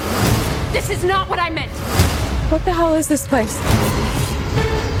 Rourke, this is not what I meant. What the hell is this place?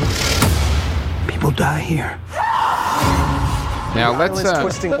 People die here. Now, let's...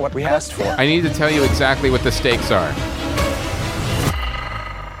 twisting what we asked for. I need to tell you exactly what the stakes are.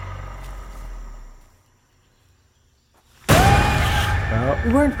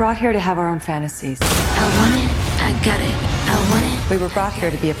 We weren't brought here to have our own fantasies. I want it. I got it. I want it. We were brought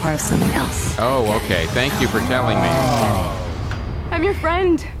here to be a part of something else. Oh, okay. Thank you for telling me. I'm your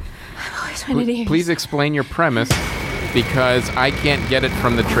friend. I've always wanted to hear. Please explain your premise, because I can't get it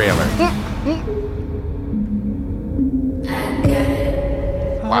from the trailer.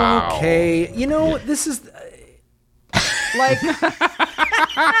 Wow. Okay, you know, this is like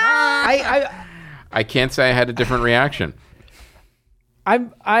I can't say I had a different reaction.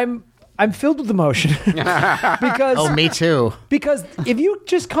 I'm filled with emotion because Oh, me too. because if you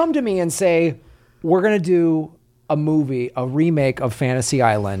just come to me and say we're going to do a movie, a remake of Fantasy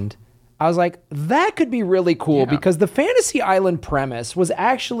Island, I was like, that could be really cool because the Fantasy Island premise was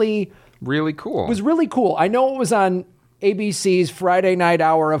actually Really cool. really cool. I know it was on ABC's Friday Night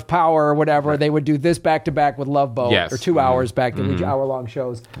Hour of Power or whatever. They would do this back to back with Love Boat Yes. or 2 hours back then, each hour-long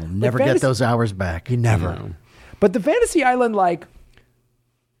shows. Never get those hours back. You never. But the Fantasy Island, like,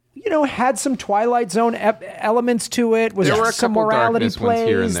 you know, had some Twilight Zone elements to it. Was There were a some couple morality darkness ones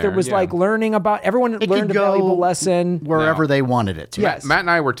here and plays. there, There was yeah. like learning about everyone It learned could a valuable go lesson. wherever No. they wanted it to. Yes. Matt and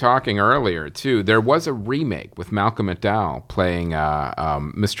I were talking earlier, too. There was a remake with Malcolm McDowell playing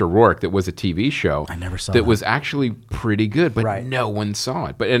Mr. Rourke that was a TV show. I never saw that. that. Was actually pretty good, but Right. no one saw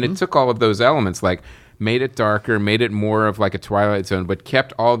it. And it took all of those elements, like made it darker, made it more of like a Twilight Zone, but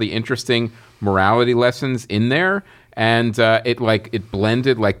kept all the interesting morality lessons in there. And it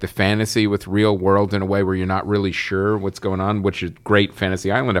blended like the fantasy with real world in a way where you're not really sure what's going on, which is great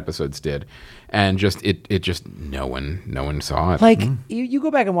Fantasy Island episodes did. And just it just no one saw it. Like, you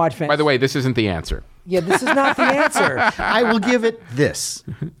go back and watch Fantasy. By the way, this isn't the answer. Yeah, this is not the answer. I will give it this.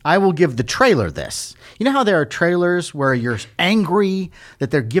 I will give the trailer this. You know how there are trailers where you're angry that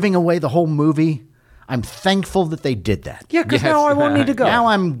they're giving away the whole movie? I'm thankful that they did that. Yeah, because Yes. now I won't need to go. Now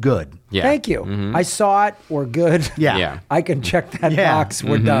I'm good. Yeah. Thank you. I saw it. We're good. Yeah. Yeah. I can check that Yeah. box.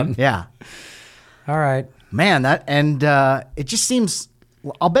 We're done. Yeah. All right. Man, it just seems.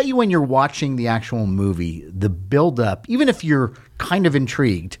 I'll bet you when you're watching the actual movie, the buildup, even if you're kind of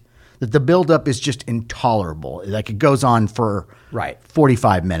intrigued, that the buildup is just intolerable. Like it goes on for Right.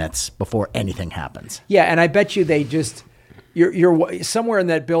 45 minutes before anything happens. Yeah, and I bet you they just you're somewhere in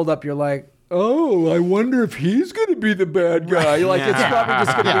that buildup. You're like, oh, I wonder if he's going to be the bad guy. Like it's probably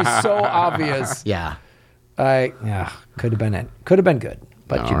just going to be so obvious. Yeah. Could have been it. Could have been good,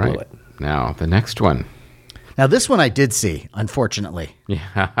 but you All blew right. it. Now, the next one. Now, this one I did see, unfortunately.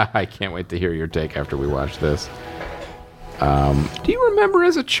 Yeah, I can't wait to hear your take after we watch this. Do you remember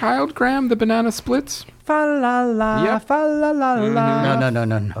as a child, Graham, the Banana Splits? Fa la la, Yep. fa la la la.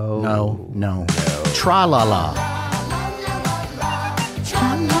 No. Tra la la.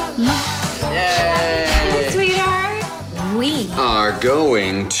 Sweetheart. We are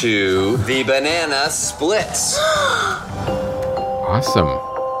going to the Banana Splits. Awesome.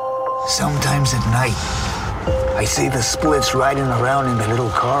 Sometimes at night, I see the splits riding around in the little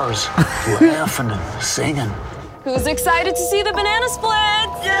cars, laughing and singing. Who's excited to see the banana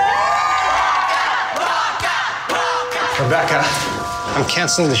splits? Rebecca, I'm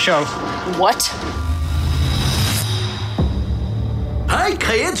canceling the show. What? Hey,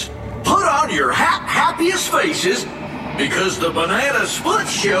 kids, put on your happiest faces because the Banana Split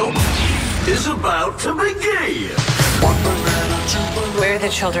Show is about to begin. Where are the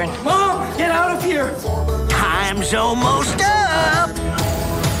children? Mom, get out of here! Time's almost up!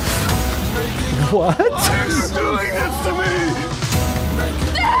 What? Who's doing this to me?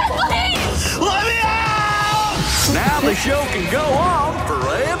 Please! Let me out! Now the show can go on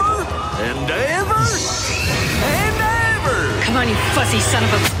forever and ever and ever. Come on, you fuzzy son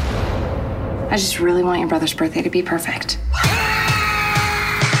of a... I just really want your brother's birthday to be perfect.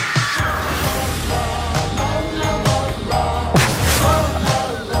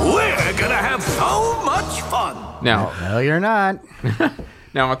 We're gonna have so much fun. Now, No, you're not.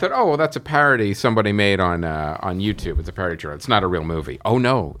 I thought, oh, well, that's a parody somebody made on YouTube. It's a parody channel. It's not a real movie. Oh,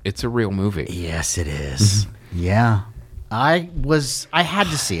 no, it's a real movie. Yes, it is. Yeah. I had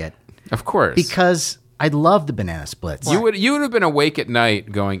to see it. Of course. Because I love the Banana Splits. You would have been awake at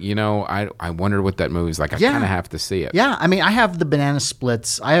night going, I wonder what that movie's like. I kind of have to see it. Yeah, I mean, I have the Banana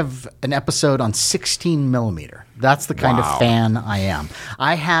Splits. I have an episode on 16 millimeter. That's the kind of fan I am.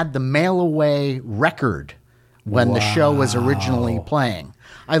 I had the mail-away record when the show was originally playing.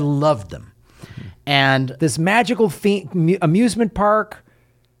 I loved them. And This magical amusement park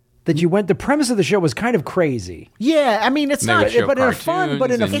that you went. The premise of the show was kind of crazy. yeah, I mean, it's They not would show But in a fun,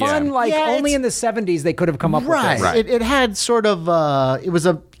 cartoons and- like Yeah, only it's- in the 70s they could have come up right. with this. Right. It had sort of it was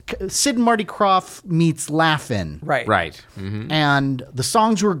a Sid and Marty Krofft meets Laugh-In. Right. Right. Mm-hmm. And the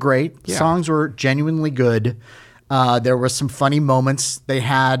songs were great. Yeah. Songs were genuinely good. There were some funny moments. They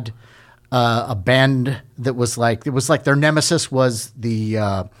had a band that was like, it was like their nemesis was the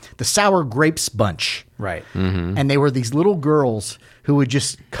Sour Grapes Bunch. Right. And they were these little girls who would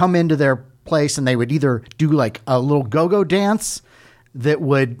just come into their place and they would either do like a little go-go dance that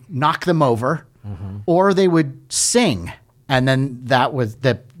would knock them over, or they would sing. And then that was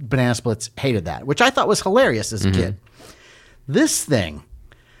the Banana Splits hated that, which I thought was hilarious as a kid. This thing,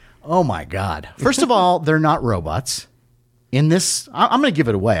 oh my God. First of all, they're not robots. In this, I'm going to give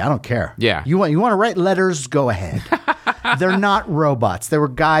it away. I don't care. Yeah. You want to write letters? Go ahead. They're not robots. They were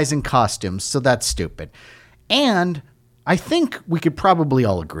guys in costumes, so that's stupid. And I think we could probably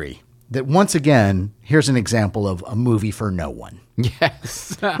all agree that once again, here's an example of a movie for no one.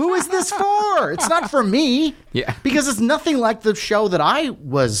 Yes. Who is this for? It's not for me. Yeah. Because it's nothing like the show that I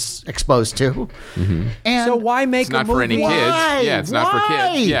was exposed to. And So why make It's not a movie? for any kids. Why? Yeah, it's not for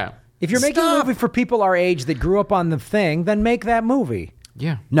Why? kids. Yeah. If you're making a Stop. movie for people our age that grew up on the thing, then make that movie.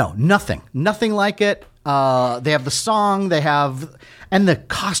 Yeah. No, nothing like it. They have the song, and the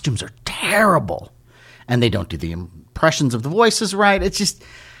costumes are terrible, and they don't do the impressions of the voices right.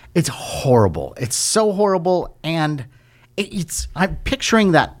 It's horrible. It's so horrible, and I'm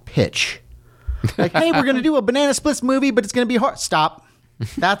picturing that pitch, like, hey, we're gonna do a Banana Splits movie, but it's gonna be hard. Stop.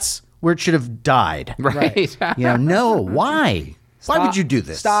 That's where it should have died. Right. No, why? Why would you do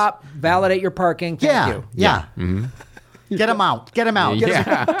this? Stop. Validate your parking. Thank you. Yeah. Get him out. Get him out. Get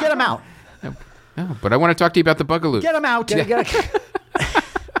Yeah. him out. No, but I want to talk to you about the Bugaloo. Get him out. Get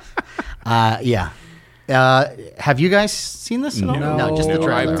Yeah. Have you guys seen this at all? No. just the No,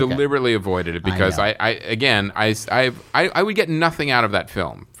 trailer. I've Okay. deliberately avoided it because I I would get nothing out of that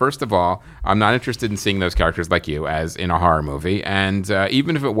film. First of all, I'm not interested in seeing those characters like you as in a horror movie, and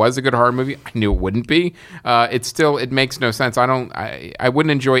even if it was a good horror movie, I knew it wouldn't be. It makes no sense. I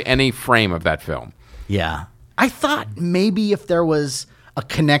wouldn't enjoy any frame of that film. Yeah. I thought maybe if there was a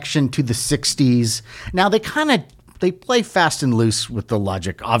connection to the 60s. Now they play fast and loose with the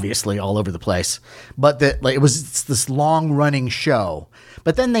logic, obviously, all over the place. But it's this long running show.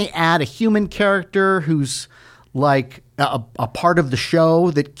 But then they add a human character who's like a part of the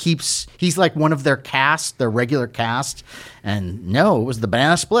show that keeps. He's like one of their cast, their regular cast. And no, it was the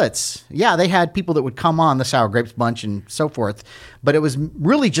Banana Splits. Yeah, they had people that would come on the Sour Grapes Bunch and so forth, but it was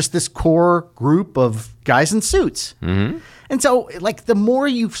really just this core group of guys in suits. Mm-hmm. And so, like, the more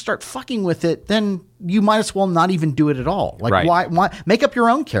you start fucking with it, then you might as well not even do it at all. Like, Right. why make up your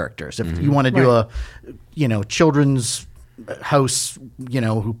own characters if you want to do a, children's house,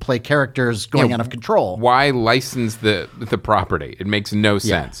 who play characters going out of control. Why license the property? It makes no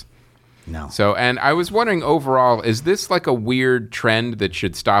sense. No. So, and I was wondering overall, is this like a weird trend that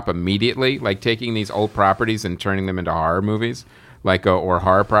should stop immediately? Like taking these old properties and turning them into horror movies? Or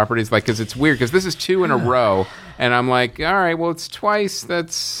horror properties? Like, because it's weird, because this is 2 in a row, and I'm like, all right, well, it's twice.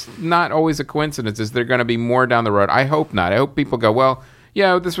 That's not always a coincidence. Is there going to be more down the road? I hope not. I hope people go, well,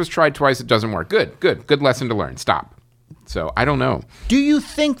 yeah, this was tried twice. It doesn't work. Good lesson to learn. Stop. So, I don't know. Do you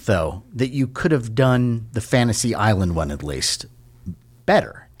think, though, that you could have done the Fantasy Island one at least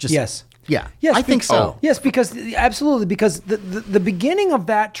better? Yes. Yeah. Yes, I think so. Yes, because absolutely, because the beginning of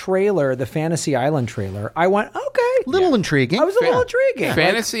that trailer, the Fantasy Island trailer, I went, okay. Little intriguing. I was a little intriguing.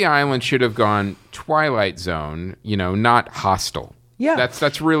 Fantasy Island should have gone Twilight Zone, not Hostel. Yeah.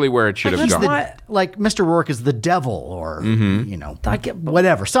 That's really where it should have He's gone. like Mr. Rourke is the devil or,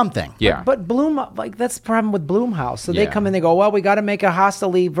 whatever, something. Yeah. But Bloom, like, that's the problem with Blumhouse. So they Yeah. come in, they go, well, we got to make a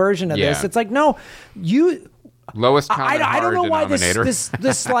Hostel-y version of this. Yeah. It's like, no, Lowest common I don't know why denominator.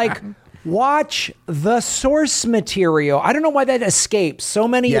 this like watch the source material. I don't know why that escapes so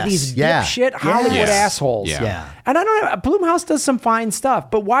many of these dipshit Hollywood assholes. Yeah. And I don't know. Blumhouse does some fine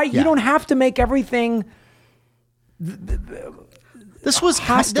stuff, but why you don't have to make everything. This was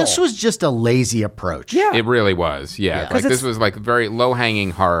just a lazy approach. Yeah. It really was. Yeah. Like this was like very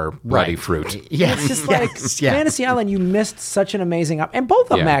low-hanging horror bloody fruit. Yeah. It's just like Fantasy Island, you missed such an amazing and both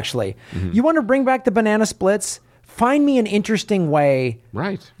of them actually. Mm-hmm. You want to bring back the Banana Splits? Find me an interesting way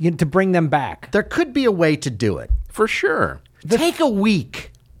to bring them back. There could be a way to do it. For sure. Take a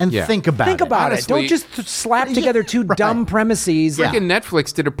week and think about it. Think about Honestly, it. Don't just slap together two dumb premises. Freaking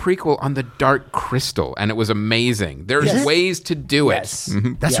Netflix did a prequel on the Dark Crystal, and it was amazing. There's ways to do it.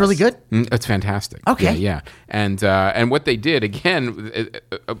 Mm-hmm. That's really good? It's fantastic. Okay. Yeah. And what they did, again,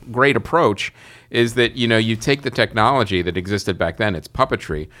 a great approach, is that, you take the technology that existed back then, it's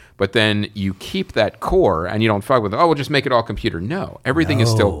puppetry, but then you keep that core and you don't fuck with it. Oh, we'll just make it all computer. No, everything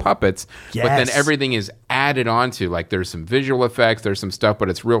is still puppets, but then everything is added onto. Like there's some visual effects, there's some stuff, but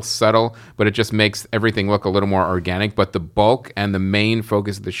it's real subtle, but it just makes everything look a little more organic. But the bulk and the main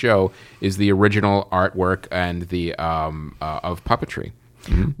focus of the show is the original artwork and the of puppetry.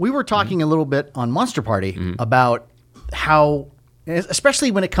 Mm-hmm. We were talking a little bit on Monster Party about how,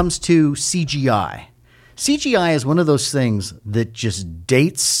 especially when it comes to CGI. CGI is one of those things that just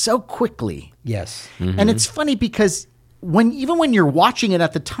dates so quickly. Yes. Mm-hmm. And it's funny because even when you're watching it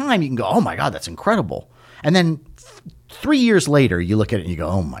at the time, you can go, oh my God, that's incredible. And then 3 years later, you look at it and you go,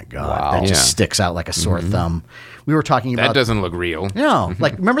 oh my God, that just sticks out like a sore thumb. We were talking about... That doesn't look real. No.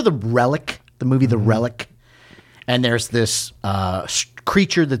 Like, remember The Relic? The movie The Relic? And there's this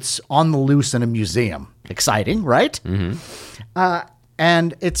creature that's on the loose in a museum. Exciting, right? Mm-hmm.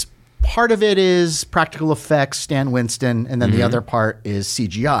 And it's part of it is practical effects, Stan Winston, and then the other part is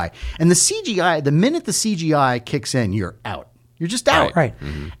CGI. And the CGI, the minute the CGI kicks in, you're out. You're just out. Right.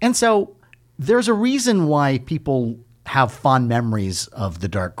 Mm-hmm. And so there's a reason why people have fond memories of the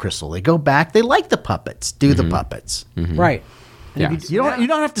Dark Crystal. They go back, they like the puppets, do the puppets. Mm-hmm. Right. Yeah. You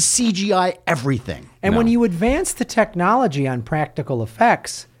don't have to CGI everything. And when you advance the technology on practical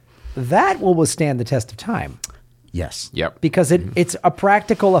effects, that will withstand the test of time. Yes. Yep. Because it's a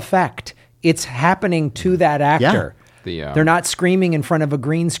practical effect. It's happening to that actor. They're not screaming in front of a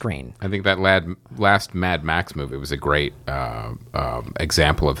green screen. I think that last Mad Max movie was a great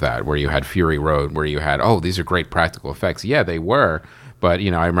example of that, where you had Fury Road, where you had, these are great practical effects. Yeah, they were. But,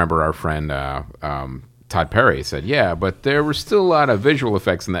 I remember our friend Todd Perry said, yeah, but there were still a lot of visual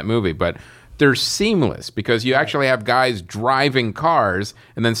effects in that movie, but they're seamless because you actually have guys driving cars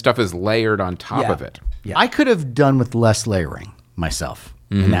and then stuff is layered on top of it. Yeah. I could have done with less layering myself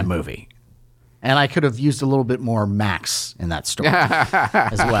in that movie. And I could have used a little bit more Max in that story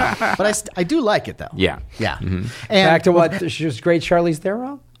as well. But I do like it, though. Yeah. Yeah. Mm-hmm. And back to what she was great Charlize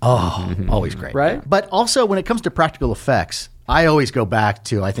Theron? Oh, always great. Right? But also, when it comes to practical effects, I always go back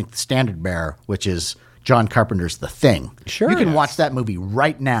to, I think, the standard bearer, which is John Carpenter's The Thing. Sure. You can watch that movie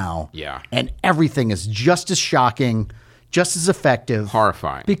right now. Yeah. And everything is just as shocking, just as effective.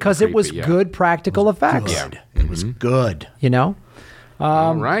 Horrifying. Because it was good practical effects. Good. It was good. You know?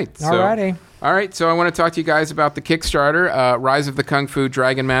 All right. All righty. All right, so I want to talk to you guys about the Kickstarter, Rise of the Kung Fu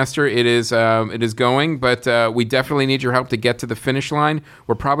Dragon Master. It is going, but we definitely need your help to get to the finish line.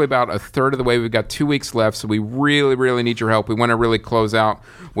 We're probably about a third of the way. We've got 2 weeks left, so we really, really need your help. We want to really close out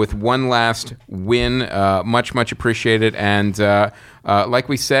with one last win. Much, much appreciated. And like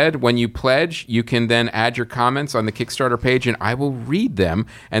we said, when you pledge, you can then add your comments on the Kickstarter page, and I will read them.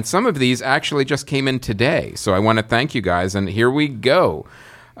 And some of these actually just came in today, so I want to thank you guys. And here we go.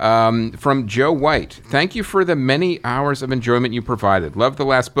 From Joe White, thank you for the many hours of enjoyment you provided. Love the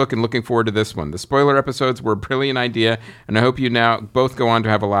last book and looking forward to this one. The spoiler episodes were a brilliant idea, and I hope you now both go on to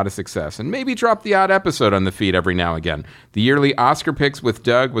have a lot of success. And maybe drop the odd episode on the feed every now and again. The yearly Oscar picks with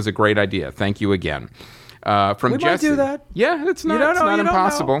Doug was a great idea. Thank you again. From we Jesse, might do that. Yeah, it's not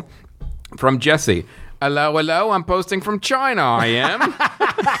impossible. From Jesse. Hello, I'm posting from China, I am.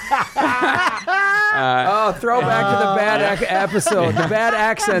 Throwback to the bad episode, the bad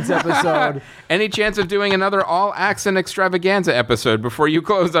accents episode. Any chance of doing another all-accent extravaganza episode before you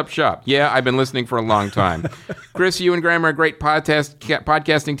close up shop? Yeah, I've been listening for a long time. Chris, you and Graham are a great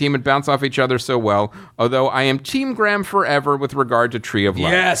podcasting team and bounce off each other so well, although I am Team Graham forever with regard to Tree of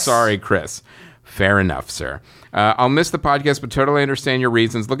Life. Yes! Sorry, Chris. Fair enough, sir. I'll miss the podcast, but totally understand your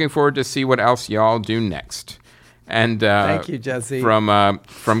reasons. Looking forward to see what else y'all do next. And thank you, Jesse.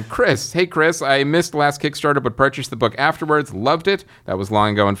 From Chris. Hey, Chris, I missed last Kickstarter, but purchased the book afterwards. Loved it. That was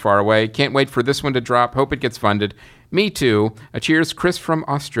long ago and far away. Can't wait for this one to drop. Hope it gets funded. Me too. Cheers, Chris from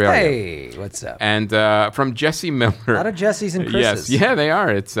Australia. Hey, what's up? And from Jesse Miller. A lot of Jessies and Chris's. Yes, yeah, they are.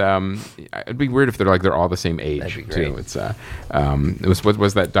 It's it'd be weird if they're all the same age. That'd be great. Too. It's what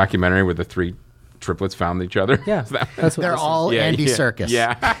was that documentary where the three triplets found each other? Yeah, that's what they're all Andy Serkis.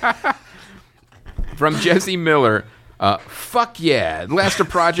 Yeah. From Jesse Miller. Fuck yeah. Last a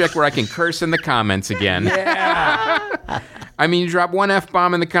project where I can curse in the comments again. Yeah. I mean, you drop one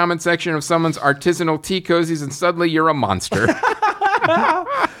F-bomb in the comment section of someone's artisanal tea cozies and suddenly you're a monster.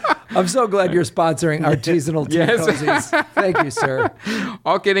 I'm so glad you're sponsoring artisanal tea cozies. Thank you, sir.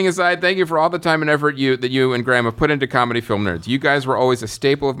 All kidding aside, thank you for all the time and effort that you and Graham have put into Comedy Film Nerds. You guys were always a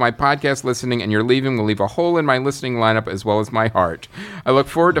staple of my podcast listening, and your leaving will leave a hole in my listening lineup as well as my heart. I look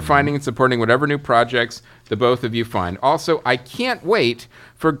forward to finding and supporting whatever new projects the both of you find. Also, I can't wait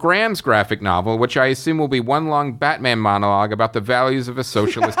for Graham's graphic novel, which I assume will be one long Batman monologue about the values of a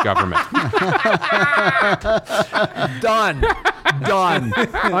socialist government. Done.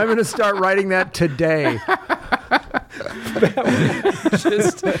 I'm going to start writing that today.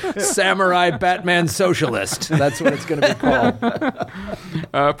 Just Samurai Batman Socialist. That's what it's going to be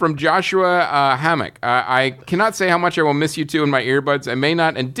called. From Joshua Hammock. I cannot say how much I will miss you two in my earbuds. I may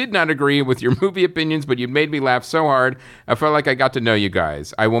not and did not agree with your movie opinions, but you made me laugh so hard. I felt like I got to know you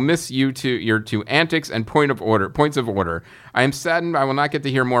guys. I will miss you two, your two antics and points of order. I am saddened I will not get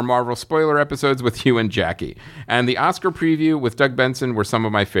to hear more Marvel spoiler episodes with you and Jackie. And the Oscar preview with Doug Benson were some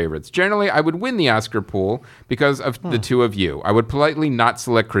of my favorites. Generally, I would win the Oscar pool because of the two of you. I would politely not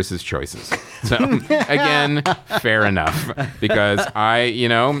select Chris's choices. So, again, fair enough. Because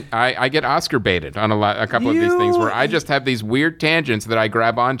I get Oscar baited on a couple of these things where I just have these weird tangents that I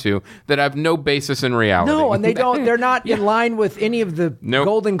grab onto that have no basis in reality. No, and they're not in line with any of the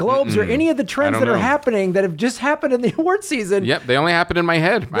Golden Globes or any of the trends that are happening that have just happened in the award season. Yep, they only happen in my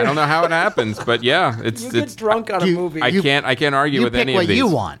head. I don't know how it happens, but yeah, it's drunk on a movie. I can't argue with any of these. You pick what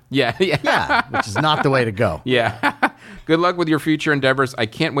you want. Yeah, which is not the way to go. Yeah. Good luck with your future endeavors. I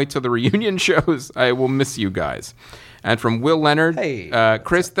can't wait till the reunion shows. I will miss you guys. And from Will Leonard,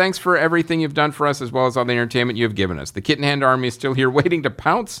 Chris, thanks for everything you've done for us as well as all the entertainment you have given us. The Kitten Hand Army is still here waiting to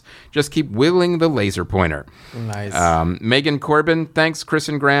pounce. Just keep wielding the laser pointer. Nice. Megan Corbin, thanks, Chris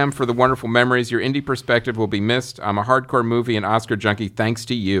and Graham, for the wonderful memories. Your indie perspective will be missed. I'm a hardcore movie and Oscar junkie thanks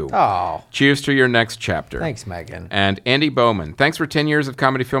to you. Oh. Cheers to your next chapter. Thanks, Megan. And Andy Bowman, thanks for 10 years of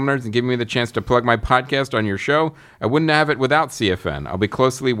Comedy Film Nerds and giving me the chance to plug my podcast on your show. I wouldn't have it without CFN. I'll be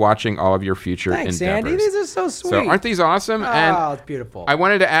closely watching all of your future endeavors. Andy. These are so sweet. So aren't these awesome? Oh, it's beautiful. I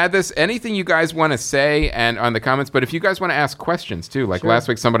wanted to add this. Anything you guys want to say and on the comments, but if you guys want to ask questions too, like last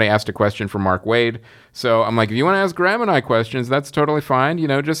week somebody asked a question from Mark Wade. So I'm like, if you want to ask Graham and I questions, that's totally fine.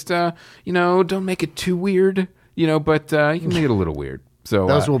 Just don't make it too weird, but you can make it a little weird. So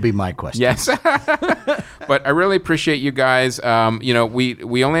those will be my questions. Yes. But I really appreciate you guys.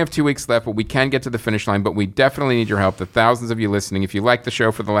 We only have 2 weeks left, but we can get to the finish line. But we definitely need your help. The thousands of you listening. If you like the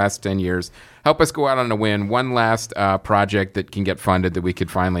show for the last 10 years, help us go out on a win. One last project that can get funded that we could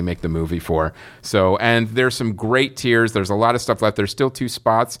finally make the movie for. So, and there's some great tiers. There's a lot of stuff left. There's still 2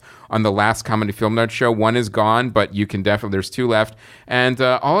 spots on the last Comedy Film Nerd show. One is gone, but you can definitely, there's 2 left. And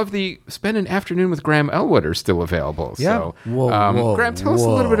all of the Spend an Afternoon with Graham Elwood are still available. Yeah. So, Whoa, Graham, tell us a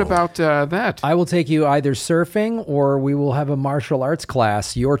little bit about that. I will take you either surfing or we will have a martial arts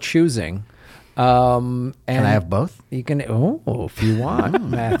class, your choosing. And Can I have both? You can, if you want,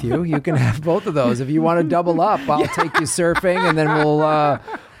 Matthew, you can have both of those. If you want to double up, I'll take you surfing, and then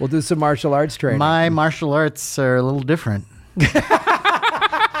we'll do some martial arts training. My martial arts are a little different.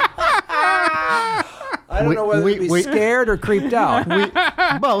 I don't know whether to be scared or creeped out.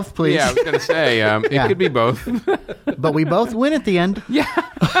 Both, please. Yeah, I was going to say, it could be both. But we both win at the end. Yeah.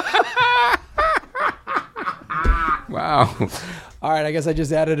 Wow. All right, I guess I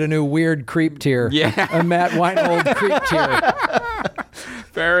just added a new weird creep tier. Yeah. A Matt Weinhold creep tier.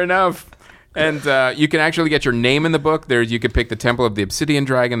 Fair enough. And you can actually get your name in the book. You could pick the Temple of the Obsidian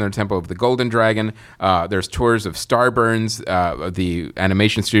Dragon, the Temple of the Golden Dragon. There's tours of Starburns, the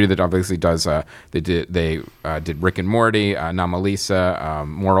animation studio that obviously does. They did Rick and Morty, Anomalisa,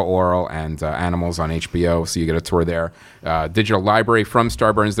 Moral Oral, and Animals on HBO. So you get a tour there. Digital library from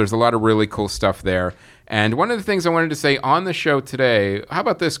Starburns. There's a lot of really cool stuff there. And one of the things I wanted to say on the show today, how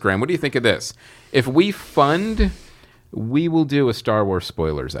about this, Graham? What do you think of this? If we fund, we will do a Star Wars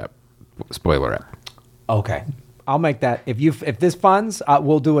spoiler app. Okay. I'll make that. If this funds,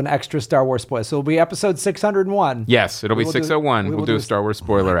 we'll do an extra Star Wars spoiler. So it'll be episode 601. Yes, it'll be 601. We'll do a Star Wars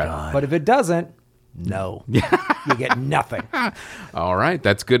spoiler app. But if it doesn't, no. You get nothing. All right.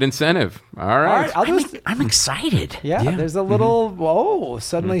 That's good incentive. All right. I'm excited. Yeah, there's a little,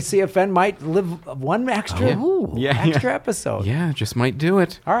 suddenly CFN might live one extra episode. Yeah, just might do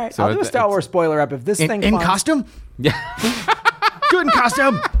it. All right. So I'll do a Star Wars spoiler app if this thing in funds. costume? Yeah. Do it in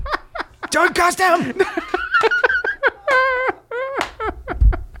costume. Do it in costume.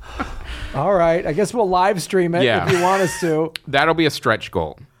 All right. I guess we'll live stream it if you want us to. That'll be a stretch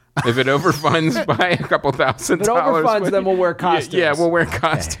goal. If it overfunds by a couple $1,000. If it overfunds, then we'll wear costumes. Yeah, we'll wear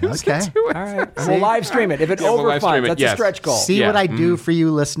costumes. Okay. All right. We'll live stream it. If it overfunds, that's a stretch goal. See what I do for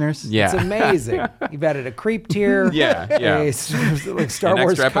you, listeners? Yeah. It's amazing. You've added a creep tier. Yeah. A Star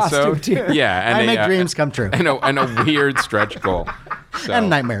Wars costume tier. Yeah. And I make dreams come true. And a weird stretch goal. So, and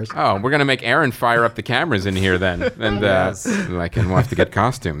nightmares. Oh, we're going to make Aaron fire up the cameras in here then. And and we'll have to get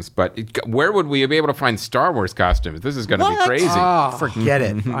costumes. But where would we be able to find Star Wars costumes? This is going to be crazy. Oh, forget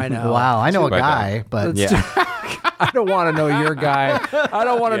it. I know. Wow, I know a guy, but I don't want to know your guy. I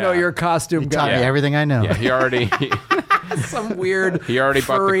don't want to know your costume taught guy. me everything I know. Yeah, he already some weird he already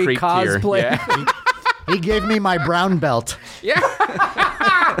bought the creep cosplay. Tier. Yeah. He gave me my brown belt. Yeah.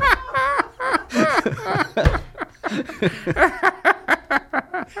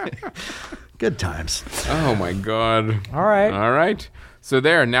 Good times. Oh my God. All right. So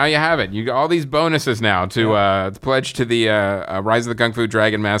there, now you have it. You got all these bonuses now to pledge to the Rise of the Kung Fu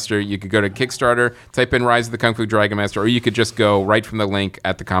Dragon Master. You could go to Kickstarter, type in Rise of the Kung Fu Dragon Master, or you could just go right from the link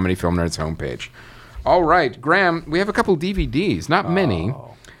at the Comedy Film Nerds homepage. All right, Graham, we have a couple DVDs, not many.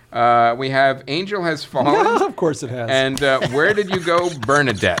 We have Angel Has Fallen. Of course it has. And Where Did You Go,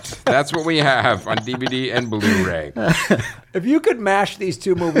 Bernadette? That's what we have on DVD and Blu-ray. If you could mash these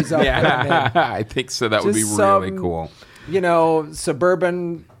two movies up, I think so. That would be really cool.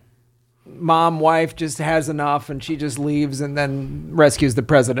 Suburban mom wife just has enough and she just leaves and then rescues the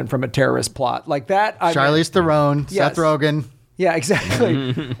president from a terrorist plot. Like that. Charlize Theron, Yes. Seth Rogen. Yeah,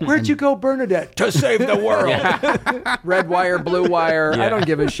 exactly. Where'd you go, Bernadette? To save the world. Red wire, blue wire. I don't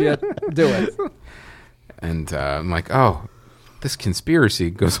give a shit. Do it. And I'm like, oh, this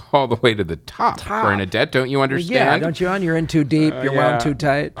conspiracy goes all the way to the top. Bernadette, don't you understand? Yeah, don't you? You're in too deep. You're wound too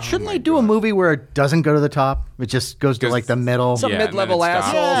tight. Shouldn't they do a movie where it doesn't go to the top? It just goes to like the middle. Some mid-level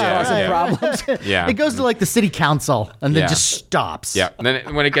assholes causing problems. Yeah. It goes to like the city council and then just stops. Yeah. And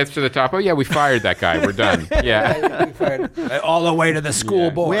then when it gets to the top, we fired that guy. We're done. Yeah. We fired all the way to the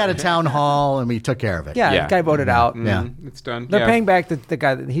school board. We had a town hall and we took care of it. Yeah, the guy voted out. Yeah. It's done. They're paying back the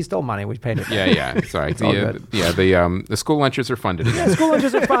guy. He stole money. We paid it back. Yeah. Sorry. all good. The school lunches are funded again. Yeah, school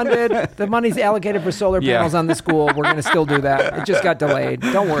lunches are funded. The money's allocated for solar panels on the school. We're going to still do that. It just got delayed.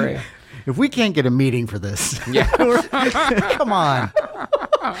 Don't worry. If we can't get a meeting for this, come on.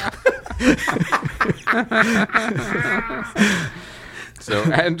 So,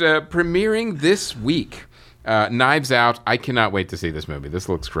 and premiering this week, Knives Out. I cannot wait to see this movie. This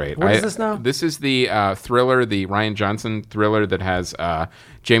looks great. What is this now? This is the thriller, the Rian Johnson thriller that has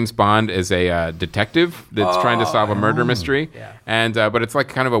James Bond as a detective that's trying to solve a murder mystery. Yeah. And but it's like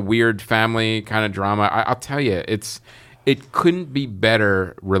kind of a weird family kind of drama. I'll tell you, it couldn't be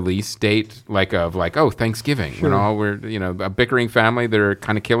better release date, Thanksgiving, when all we're, a bickering family that are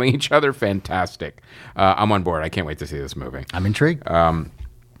kind of killing each other. Fantastic. I'm on board. I can't wait to see this movie. I'm intrigued.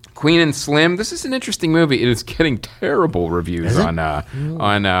 Queen and Slim. This is an interesting movie. It is getting terrible reviews on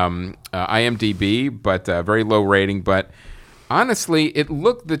IMDb, but very low rating. But honestly,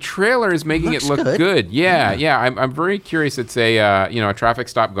 the trailer is making it look good. Yeah. I'm very curious. It's a traffic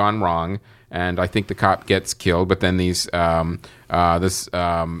stop gone wrong. And I think the cop gets killed, but then this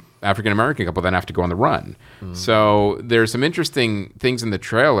African-American couple then have to go on the run. So there's some interesting things in the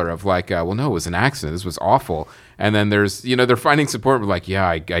trailer of no, it was an accident. This was awful. And then there's, they're finding support.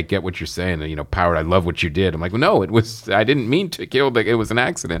 I get what you're saying. Power, I love what you did. I'm like, well, no, I didn't mean to kill. It was an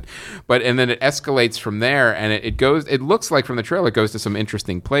accident. And then it escalates from there. And it looks like from the trailer, it goes to some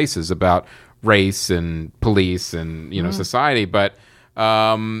interesting places about race and police and, society. But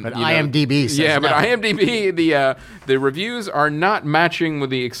IMDb says IMDb, the reviews are not matching with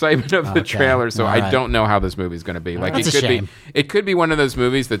the excitement of the trailer, so I don't know how this movie's going to be. It could be one of those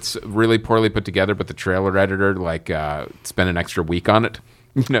movies that's really poorly put together, but the trailer editor spent an extra week on it,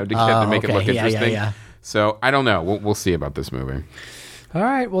 to make it look interesting. Yeah. So I don't know. We'll see about this movie. All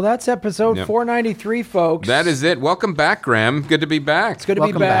right. Well, that's episode 493, folks. That is it. Welcome back, Graham. Good to be back. It's good to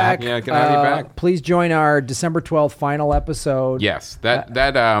be back. Yeah, good to have you back. Please join our December 12th final episode. Yes. That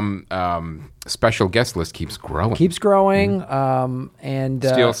special guest list keeps growing. And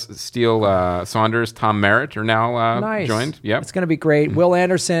Steele Saunders, Tom Merritt are now joined. Yep. It's going to be great. Will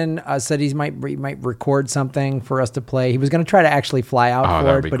Anderson said he might record something for us to play. He was going to try to actually fly out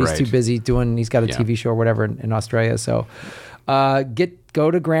for it, but he's too busy he's got a TV show or whatever in Australia. So go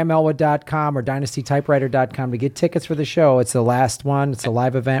to GrahamElwood.com or DynastyTypewriter.com to get tickets for the show. It's the last one. It's a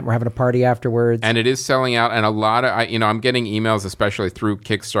live event. We're having a party afterwards. And it is selling out. And a lot of, I'm getting emails, especially through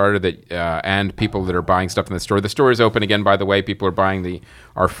Kickstarter, that and people that are buying stuff in the store. The store is open again, by the way. People are buying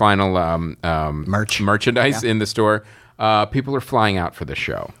our final merchandise in the store. People are flying out for the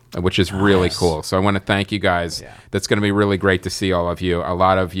show, which is really cool. So I want to thank you guys. Yeah. That's going to be really great to see all of you. A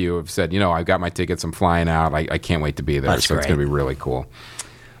lot of you have said, I've got my tickets. I'm flying out. I can't wait to be there. That's great. It's going to be really cool.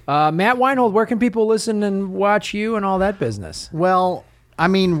 Matt Weinhold, where can people listen and watch you and all that business? Well,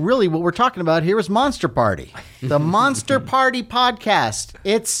 really, what we're talking about here is Monster Party, the Monster Party podcast.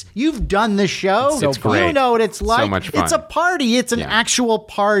 You've done this show. It's great. You know what it's like. So much fun. It's a party. It's an actual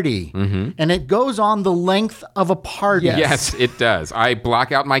party. Mm-hmm. And it goes on the length of a party. Yes, it does. I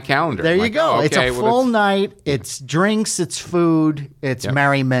block out my calendar. There you go. It's a full night. It's drinks. It's food. It's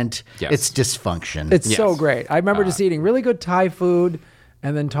merriment. Yes. It's dysfunction. It's so great. I remember just eating really good Thai food.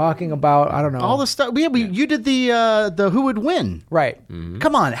 And then talking about, I don't know. All the stuff. You did the who would win. Right. Mm-hmm.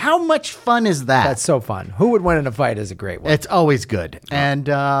 Come on. How much fun is that? That's so fun. Who would win in a fight is a great one. It's always good. And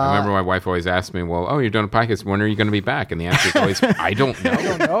I remember my wife always asked me, well, you're doing a podcast. When are you going to be back? And the answer is always, I don't know. I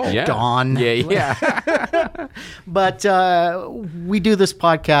don't know. Yeah. Dawn. Yeah. But we do this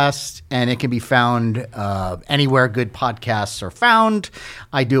podcast, and it can be found anywhere good podcasts are found.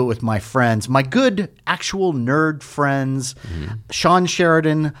 I do it with my friends, my good actual nerd friends, Sean Sheridan,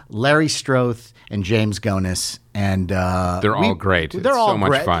 Larry Stroth, and James Gonis. And they're all great. They're all so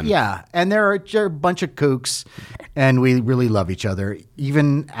much fun. Yeah. And they're a bunch of kooks, and we really love each other,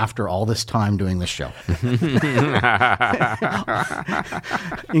 even after all this time doing this show.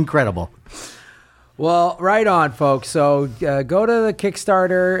 Incredible. Well, right on, folks. So go to the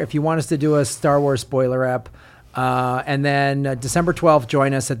Kickstarter if you want us to do a Star Wars spoiler ep. And then December 12th,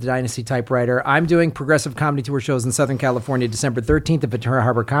 join us at the Dynasty Typewriter. I'm doing progressive comedy tour shows in Southern California, December 13th at Ventura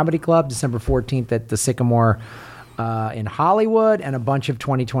Harbor Comedy Club, December 14th at the Sycamore in Hollywood, and a bunch of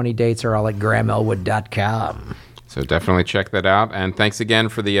 2020 dates are all at GrahamElwood.com. So definitely check that out. And thanks again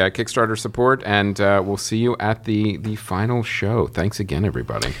for the Kickstarter support. And we'll see you at the final show. Thanks again,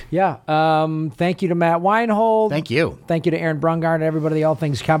 everybody. Yeah. Thank you to Matt Weinhold. Thank you. Thank you to Aaron Brungard and everybody at the All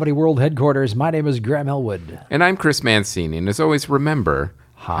Things Comedy World headquarters. My name is Graham Elwood. And I'm Chris Mancini. And as always, remember,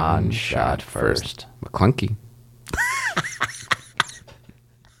 Han shot first. McClunky.